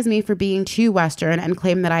criticized me for being too Western and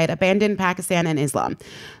claimed that I had abandoned Pakistan and Islam.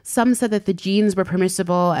 Some said that the jeans were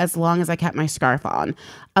permissible as long as I kept my scarf on.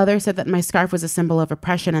 Others said that my scarf was a symbol of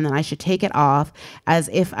oppression and that I should take it off, as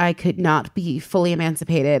if I could not be fully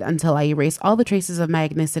emancipated until I erase all the traces of my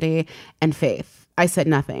ethnicity and faith. I said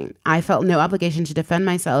nothing. I felt no obligation to defend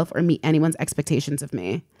myself or meet anyone's expectations of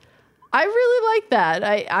me." I really like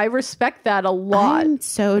that. I respect that a lot. I'm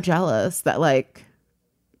so jealous that like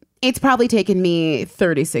it's probably taken me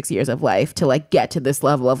 36 years of life to like get to this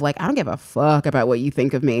level of like, I don't give a fuck about what you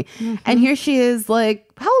think of me. Mm-hmm. And here she is like,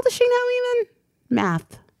 how old is she now even?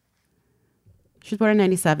 Math. She was born in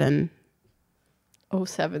 97.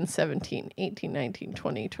 07, 17, 18, 19,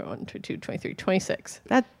 20, 21, 22, 23, 26.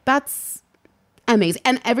 That's amazing.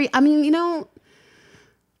 And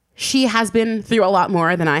she has been through a lot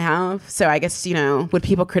more than I have. So I guess, with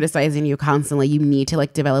people criticizing you constantly, you need to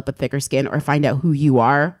like develop a thicker skin or find out who you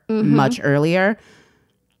are much earlier.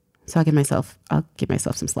 So I'll give myself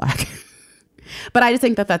some slack. But I just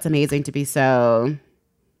think that that's amazing to be so,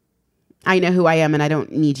 I know who I am and I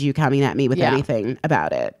don't need you coming at me with anything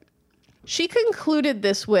about it. She concluded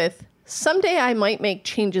this with, "Someday I might make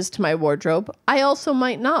changes to my wardrobe. I also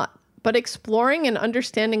might not. But exploring and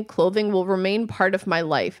understanding clothing will remain part of my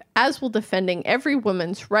life, as will defending every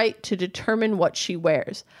woman's right to determine what she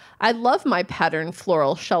wears. I love my patterned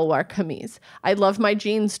floral shalwar kameez. I love my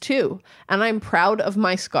jeans too, and I'm proud of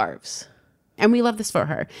my scarves." And we love this for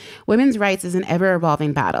her. Women's rights is an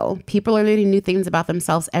ever-evolving battle. People are learning new things about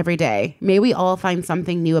themselves every day. May we all find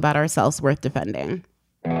something new about ourselves worth defending.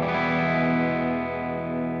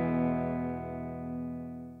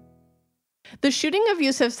 The shooting of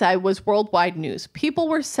Yousefzai was worldwide news. People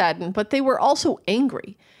were saddened, but they were also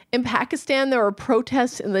angry. In Pakistan, there were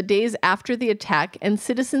protests in the days after the attack, and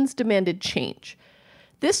citizens demanded change.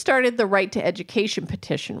 This started the Right to Education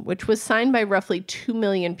petition, which was signed by roughly 2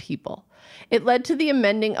 million people. It led to the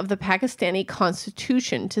amending of the Pakistani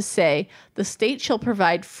constitution to say the state shall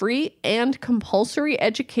provide free and compulsory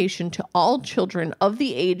education to all children of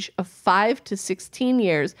the age of 5 to 16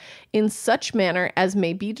 years in such manner as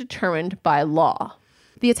may be determined by law.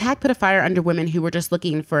 The attack put a fire under women who were just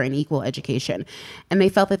looking for an equal education, and they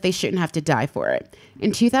felt that they shouldn't have to die for it.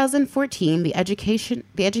 In 2014, the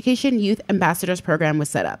Education Youth Ambassadors Program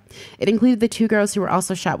was set up. It included the 2 girls who were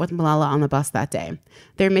also shot with Malala on the bus that day.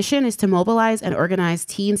 Their mission is to mobilize and organize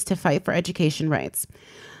teens to fight for education rights.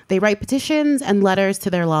 They write petitions and letters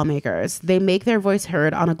to their lawmakers. They make their voice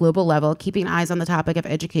heard on a global level, keeping eyes on the topic of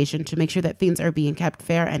education to make sure that things are being kept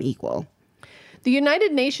fair and equal. The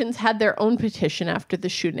United Nations had their own petition after the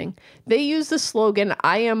shooting. They used the slogan,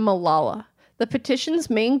 "I am Malala." The petition's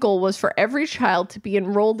main goal was for every child to be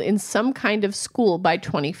enrolled in some kind of school by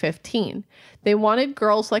 2015. They wanted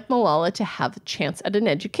girls like Malala to have a chance at an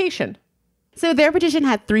education. So their petition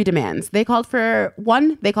had 3 demands. They called for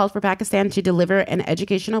Pakistan to deliver an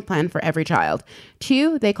educational plan for every child.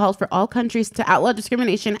 2, they called for all countries to outlaw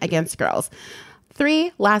discrimination against girls.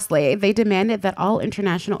 3, lastly, they demanded that all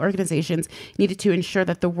international organizations needed to ensure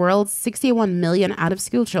that the world's 61 million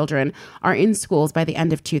out-of-school children are in schools by the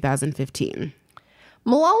end of 2015.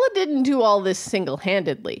 Malala didn't do all this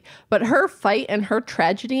single-handedly, but her fight and her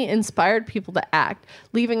tragedy inspired people to act,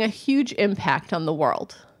 leaving a huge impact on the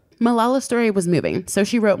world. Malala's story was moving, so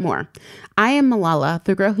she wrote more. I Am Malala,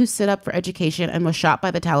 the girl who stood up for education and was shot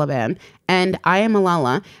by the Taliban, and I Am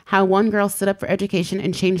Malala, how one girl stood up for education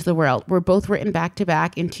and changed the world, were both written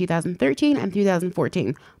back-to-back in 2013 and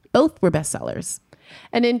 2014. Both were bestsellers.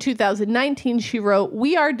 And in 2019, she wrote,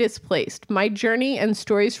 We Are Displaced, My Journey and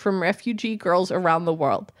Stories from Refugee Girls Around the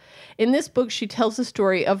World. In this book, she tells the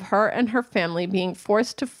story of her and her family being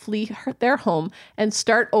forced to flee their home and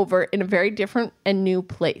start over in a very different and new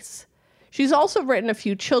place. She's also written a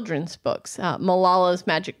few children's books, Malala's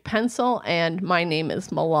Magic Pencil and My Name is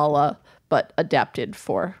Malala, but adapted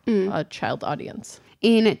for a child audience.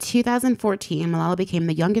 In 2014, Malala became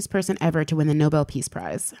the youngest person ever to win the Nobel Peace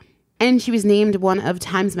Prize. And she was named one of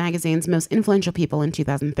Times Magazine's most influential people in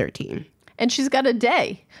 2013. And she's got a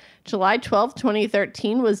day. July 12,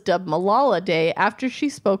 2013 was dubbed Malala Day after she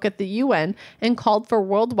spoke at the UN and called for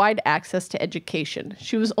worldwide access to education.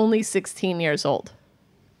 She was only 16 years old.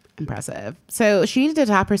 Impressive. So she needed to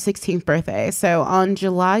top her 16th birthday. So on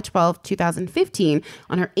July 12, 2015,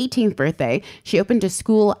 on her 18th birthday, she opened a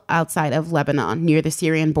school outside of Lebanon near the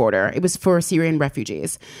Syrian border. It was for Syrian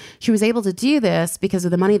refugees. She was able to do this because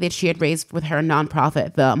of the money that she had raised with her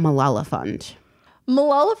nonprofit, the Malala Fund.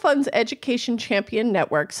 Malala Fund's Education Champion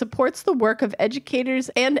Network supports the work of educators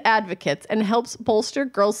and advocates and helps bolster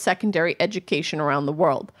girls' secondary education around the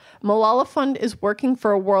world. Malala Fund is working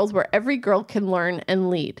for a world where every girl can learn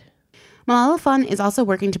and lead. Malala Fund is also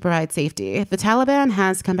working to provide safety. The Taliban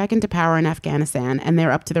has come back into power in Afghanistan, and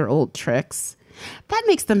they're up to their old tricks. That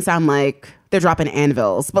makes them sound like they're dropping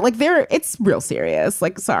anvils, but it's real serious.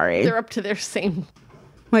 Like, sorry. They're up to their same...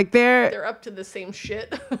 They're up to the same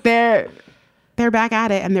shit. They're back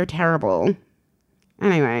at it, and they're terrible.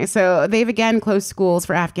 Anyway, so they've again closed schools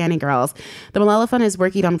for Afghani girls. The Malala Fund is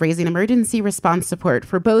working on raising emergency response support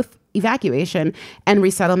for both evacuation and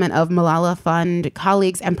resettlement of Malala Fund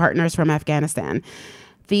colleagues and partners from Afghanistan.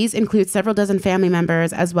 These include several dozen family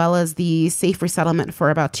members, as well as the safe resettlement for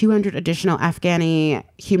about 200 additional Afghani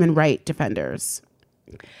human rights defenders.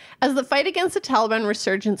 As the fight against the Taliban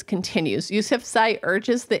resurgence continues, Yousefzai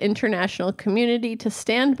urges the international community to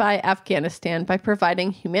stand by Afghanistan by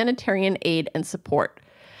providing humanitarian aid and support.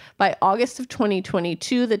 By August of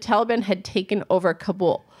 2022, the Taliban had taken over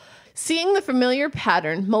Kabul. Seeing the familiar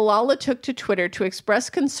pattern, Malala took to Twitter to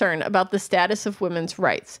express concern about the status of women's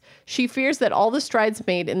rights. She fears that all the strides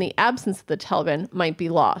made in the absence of the Taliban might be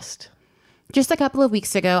lost. Just a couple of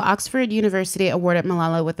weeks ago, Oxford University awarded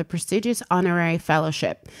Malala with a prestigious honorary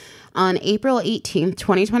fellowship. On April 18,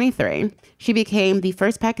 2023, she became the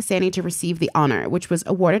first Pakistani to receive the honor, which was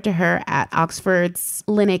awarded to her at Oxford's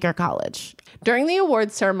Linacre College. During the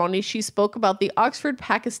awards ceremony, she spoke about the Oxford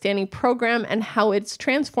Pakistani program and how it's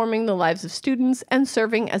transforming the lives of students and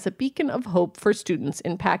serving as a beacon of hope for students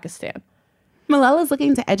in Pakistan. Malala is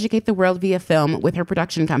looking to educate the world via film with her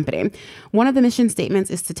production company. One of the mission statements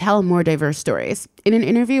is to tell more diverse stories. In an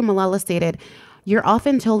interview, Malala stated, You're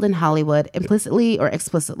often told in Hollywood, implicitly or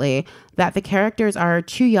explicitly, that the characters are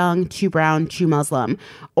too young, too brown, too Muslim.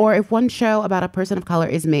 Or if one show about a person of color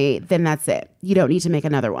is made, then that's it. You don't need to make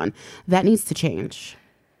another one. That needs to change.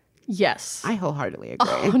 Yes. I wholeheartedly agree.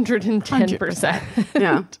 110%.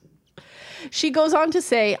 Yeah. She goes on to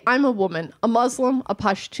say, I'm a woman, a Muslim, a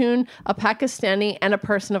Pashtun, a Pakistani, and a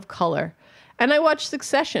person of color. And I watch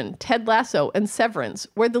Succession, Ted Lasso, and Severance,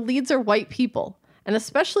 where the leads are white people, and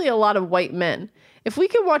especially a lot of white men. If we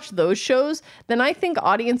can watch those shows, then I think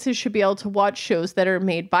audiences should be able to watch shows that are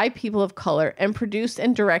made by people of color and produced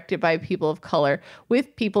and directed by people of color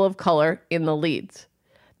with people of color in the leads.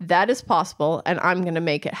 That is possible, and I'm going to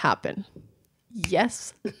make it happen.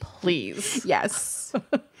 Yes, please. Yes.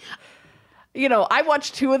 You know, I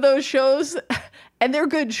watched 2 of those shows, and they're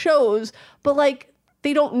good shows, but like,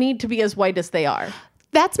 they don't need to be as white as they are.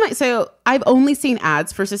 So I've only seen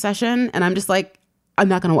ads for Succession, and I'm just like, I'm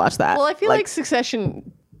not going to watch that. Well, I feel like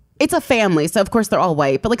Succession, it's a family, so of course they're all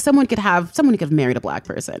white, but like someone could have married a black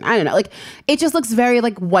person. I don't know. Like, it just looks very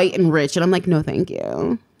like white and rich, and I'm like, no, thank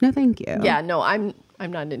you. No, thank you. Yeah, no, I'm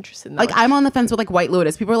not interested in that. Like, I'm on the fence with like White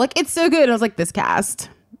Lotus. People are like, it's so good. And I was like, this cast.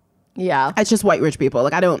 Yeah. It's just white rich people.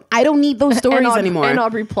 Like, I don't need those stories anymore. And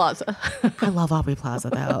Aubrey Plaza. I love Aubrey Plaza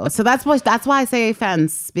though. So that's why I say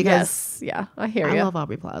fence, because yes. Yeah, I hear you. I love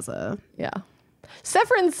Aubrey Plaza. Yeah.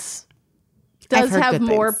 Severance does have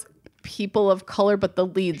more people of color, but the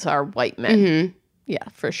leads are white men. Mm-hmm. Yeah,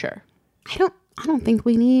 for sure. I don't think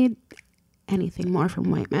we need anything more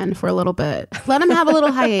from white men for a little bit. Let them have a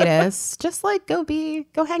little hiatus. Just like go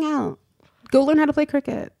hang out. Go learn how to play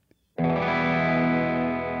cricket.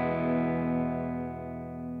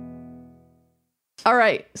 All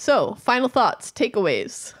right. So, final thoughts,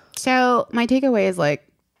 takeaways. So, my takeaway is like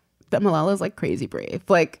that Malala is like crazy brave.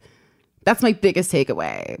 Like, that's my biggest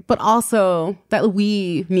takeaway. But also that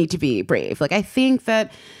we need to be brave. Like, I think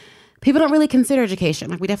that people don't really consider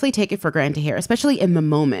education. Like, we definitely take it for granted here, especially in the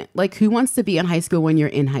moment. Like, who wants to be in high school when you're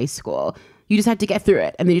in high school? You just have to get through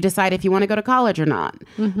it. And then you decide if you want to go to college or not.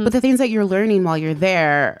 Mm-hmm. But the things that you're learning while you're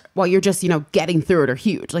there, while you're just, getting through it are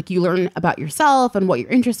huge. Like, you learn about yourself and what your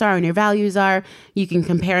interests are and your values are. You can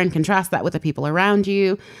compare and contrast that with the people around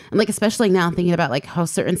you. And like, especially now thinking about like how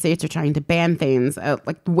certain states are trying to ban things,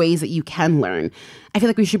 like ways that you can learn. I feel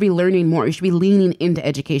like we should be learning more. We should be leaning into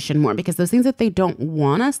education more, because those things that they don't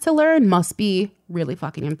want us to learn must be really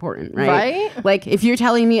fucking important, right? Right? Like, if you're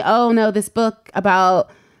telling me, oh no, this book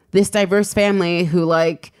about this diverse family who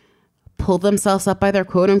like pulled themselves up by their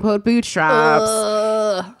quote unquote bootstraps.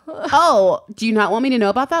 Oh, do you not want me to know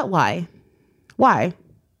about that? Why?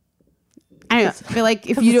 I feel like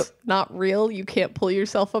if you it's not real, you can't pull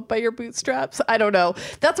yourself up by your bootstraps. I don't know.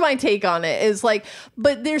 That's my take on it, is like,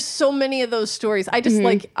 but there's so many of those stories. I just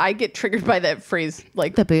I get triggered by that phrase,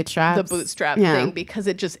 like the bootstrap thing, because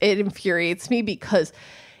it infuriates me, because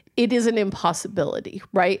it is an impossibility.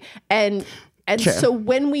 Right. And True. So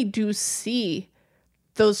when we do see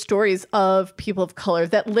those stories of people of color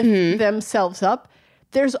that lift themselves up,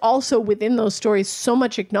 there's also within those stories so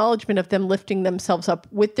much acknowledgement of them lifting themselves up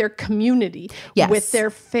with their community, with their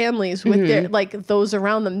families, with their like those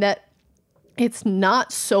around them, that it's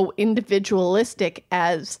not so individualistic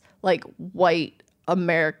as like white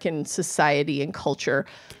American society and culture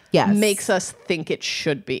makes us think it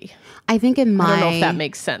should be. I think I don't know if that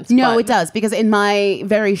makes sense. No, it does, because in my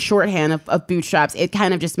very shorthand of bootstraps, it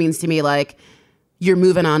kind of just means to me like you're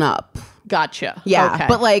moving on up. Gotcha. Yeah. Okay.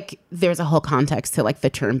 But like there's a whole context to like the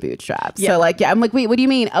term bootstraps. Yeah. So like, I'm like, wait, what do you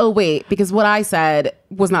mean? Oh, wait, because what I said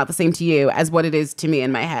was not the same to you as what it is to me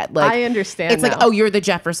in my head. Like, I understand. It's now. like, oh, you're the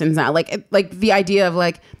Jeffersons now. Like the idea of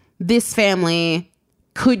like this family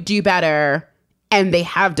could do better and they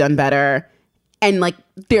have done better. And like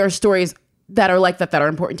there are stories that are like that are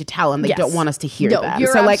important to tell, and they don't want us to hear them.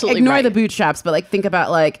 So like ignore the bootstraps, but like think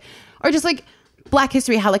about like, or just like Black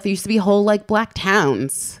history, how like there used to be whole like black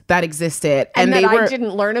towns that existed, and I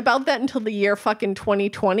didn't learn about that until the year fucking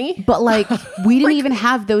 2020. But like we didn't even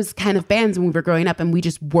have those kind of bands when we were growing up, and we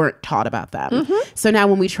just weren't taught about them. So now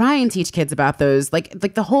when we try and teach kids about those, like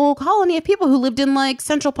the whole colony of people who lived in like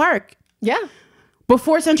Central Park,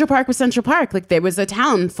 before Central Park was Central Park, like there was a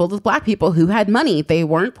town full of black people who had money. They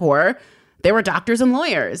weren't poor. They were doctors and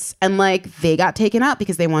lawyers, and like they got taken out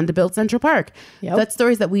because they wanted to build Central Park. That's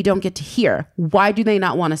stories that we don't get to hear. Why do they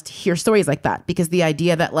not want us to hear stories like that? Because the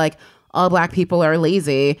idea that like all black people are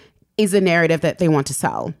lazy is a narrative that they want to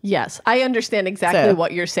sell. Yes, I understand exactly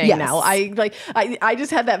what you're saying now. I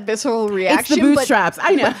just had that visceral reaction. It's the bootstraps.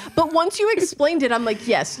 I know. But once you explained it, I'm like,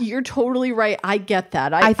 yes, you're totally right. I get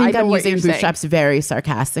that. I think I'm using bootstraps very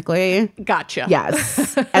sarcastically. Gotcha.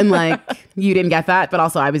 Yes. And like, you didn't get that, but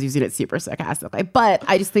also I was using it super sarcastically. But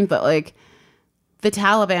I just think that like, the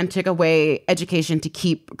Taliban took away education to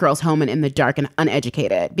keep girls home and in the dark and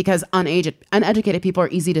uneducated, because uneducated people are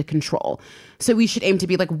easy to control. So we should aim to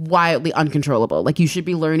be like wildly uncontrollable. Like you should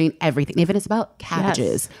be learning everything, even if it's about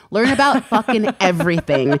cabbages. Yes. Learn about fucking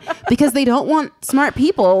everything, because they don't want smart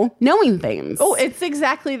people knowing things. Oh, it's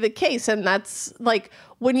exactly the case. And that's like,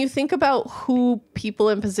 when you think about who people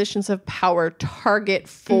in positions of power target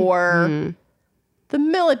for the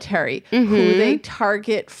military, who they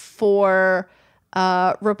target for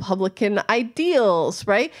Republican ideals,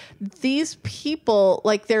 right? These people,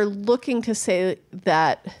 like, they're looking to say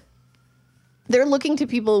that they're looking to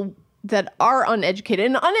people that are uneducated,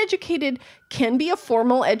 and uneducated can be a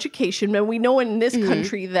formal education. And we know in this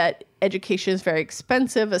country that education is very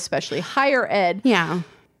expensive, especially higher ed. Yeah.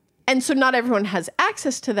 And so not everyone has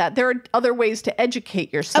access to that. There are other ways to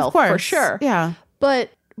educate yourself, of course, for sure. Yeah.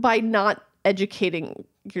 But by not educating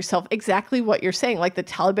yourself, exactly what you're saying, like the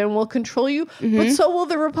Taliban will control you, but so will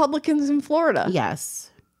the Republicans in Florida.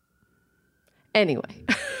 Yes. Anyway,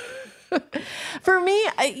 for me,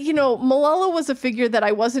 Malala was a figure that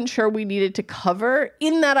I wasn't sure we needed to cover,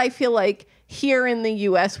 in that I feel like here in the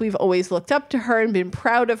US, we've always looked up to her and been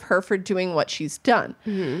proud of her for doing what she's done.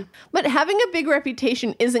 But having a big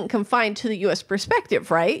reputation isn't confined to the US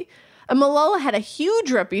perspective, right? And Malala had a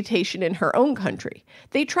huge reputation in her own country.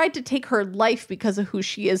 They tried to take her life because of who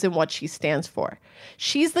she is and what she stands for.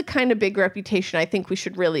 She's the kind of big reputation I think we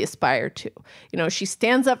should really aspire to. You know, she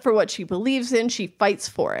stands up for what she believes in. She fights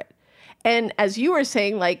for it. And as you were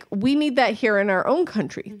saying, like, we need that here in our own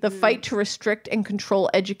country. The fight to restrict and control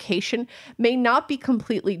education may not be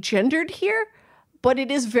completely gendered here, but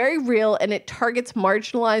it is very real, and it targets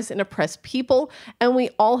marginalized and oppressed people. And we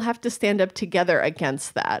all have to stand up together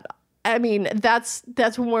against that. I mean, that's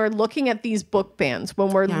when we're looking at these book bans, when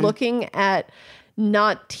we're looking at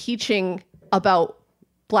not teaching about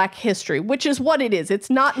Black history, which is what it is. It's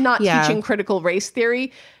not teaching critical race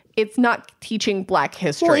theory. It's not teaching Black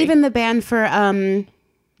history. Well, even the ban for, oh my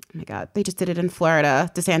God, they just did it in Florida.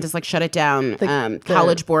 DeSantis like shut it down. The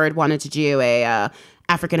College Board wanted to do a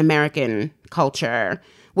African-American culture,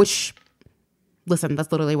 which, listen,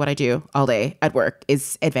 that's literally what I do all day at work,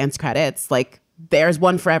 is advanced credits. Like, there's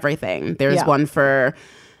one for everything. There's one for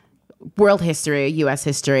world history, U.S.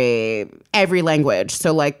 history, every language.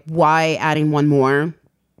 So, like, why adding one more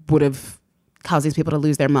would have caused these people to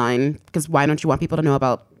lose their mind? Because why don't you want people to know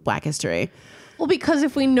about Black history? Well, because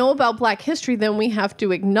if we know about Black history, then we have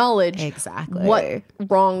to acknowledge what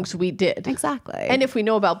wrongs we did. Exactly. And if we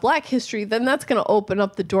know about Black history, then that's going to open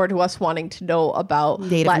up the door to us wanting to know about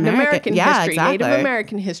Native Latin American history, exactly. Native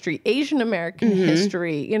American history, Asian American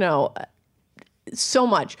history, you know, so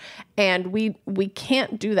much. And we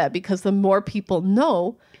can't do that, because the more people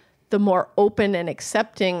know, the more open and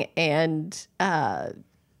accepting and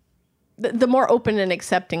the more open and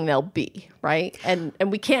accepting they'll be, right? And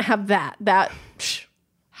we can't have that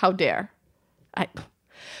how dare.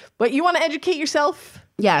 But you want to educate yourself?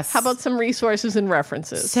 Yes. How about some resources and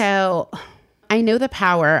references? So, I Know the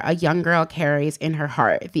Power a Young Girl Carries in Her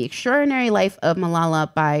Heart: The Extraordinary Life of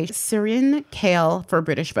Malala by Sirin Kale for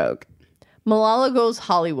British Vogue. Malala Goes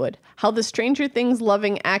Hollywood: How the Stranger Things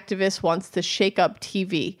loving activist wants to shake up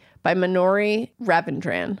TV by Manori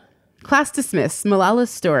Ravindran. Class Dismissed: Malala's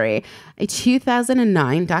Story, a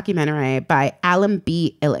 2009 documentary by Alan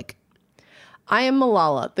B. Illick. I Am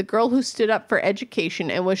Malala: The Girl Who Stood Up for Education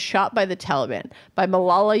and Was Shot by the Taliban by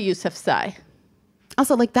Malala Yousefzai.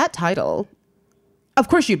 Also, like, that title, of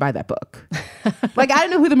course you'd buy that book. Like, I don't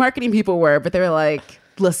know who the marketing people were, but they were like,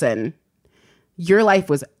 listen, your life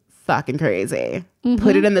was fucking crazy.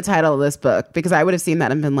 Put it in the title of this book, because I would have seen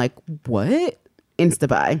that and been like, what? Insta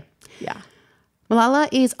buy. Yeah. Malala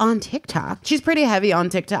is on TikTok. She's pretty heavy on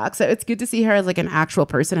TikTok, so it's good to see her as like an actual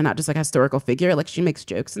person and not just like a historical figure. Like, she makes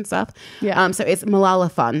jokes and stuff. Yeah. So it's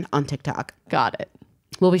Malala Fun on TikTok. Got it.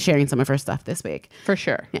 We'll be sharing some of her stuff this week. For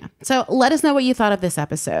sure. Yeah. So let us know what you thought of this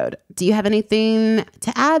episode. Do you have anything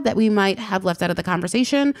to add that we might have left out of the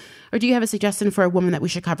conversation? Or do you have a suggestion for a woman that we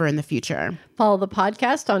should cover in the future? Follow the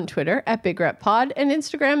podcast on Twitter at BigRepPod and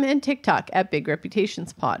Instagram and TikTok at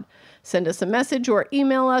BigReputationsPod. Send us a message or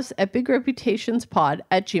email us at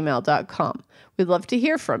bigReputationspod@gmail.com. We'd love to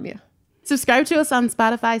hear from you. Subscribe to us on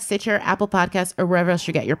Spotify, Stitcher, Apple Podcasts, or wherever else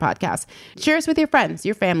you get your podcasts. Share us with your friends,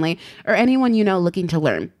 your family, or anyone you know looking to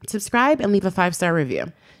learn. Subscribe and leave a 5-star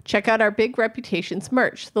review. Check out our Big Reputations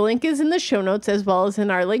merch. The link is in the show notes as well as in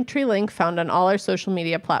our Linktree link found on all our social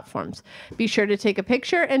media platforms. Be sure to take a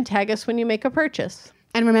picture and tag us when you make a purchase.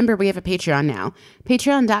 And remember, we have a Patreon now,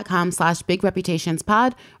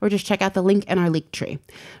 patreon.com/bigreputationspod, or just check out the link in our Linktree.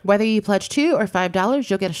 Whether you pledge $2 or $5,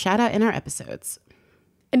 you'll get a shout out in our episodes.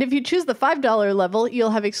 And if you choose the $5 level,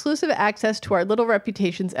 you'll have exclusive access to our Little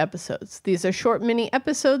Reputations episodes. These are short mini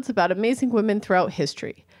episodes about amazing women throughout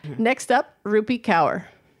history. Next up, Rupi Kaur.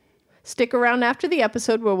 Stick around after the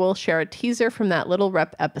episode where we'll share a teaser from that Little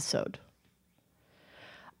Rep episode.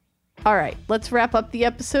 All right, let's wrap up the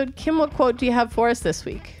episode. Kim, what quote do you have for us this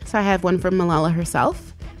week? So I have one from Malala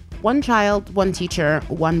herself. One child, one teacher,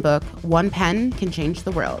 one book, one pen can change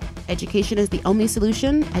the world. Education is the only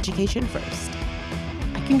solution. Education first.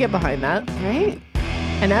 I can get behind that. Right?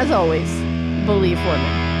 And as always, believe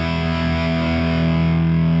women.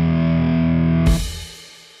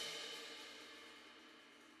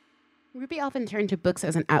 Rupi often turned to books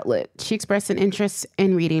as an outlet. She expressed an interest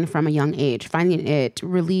in reading from a young age, finding it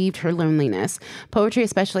relieved her loneliness. Poetry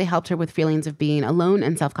especially helped her with feelings of being alone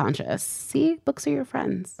and self-conscious. See, books are your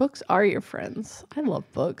friends. Books are your friends. I love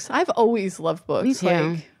books. I've always loved books. Me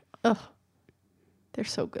too. They're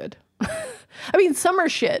so good. I mean, some are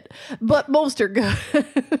shit, but most are good.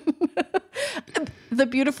 The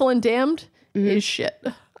Beautiful and Damned is shit.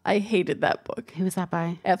 I hated that book. Who was that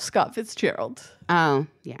by? F. Scott Fitzgerald. Oh,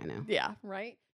 yeah, I know. Yeah, right?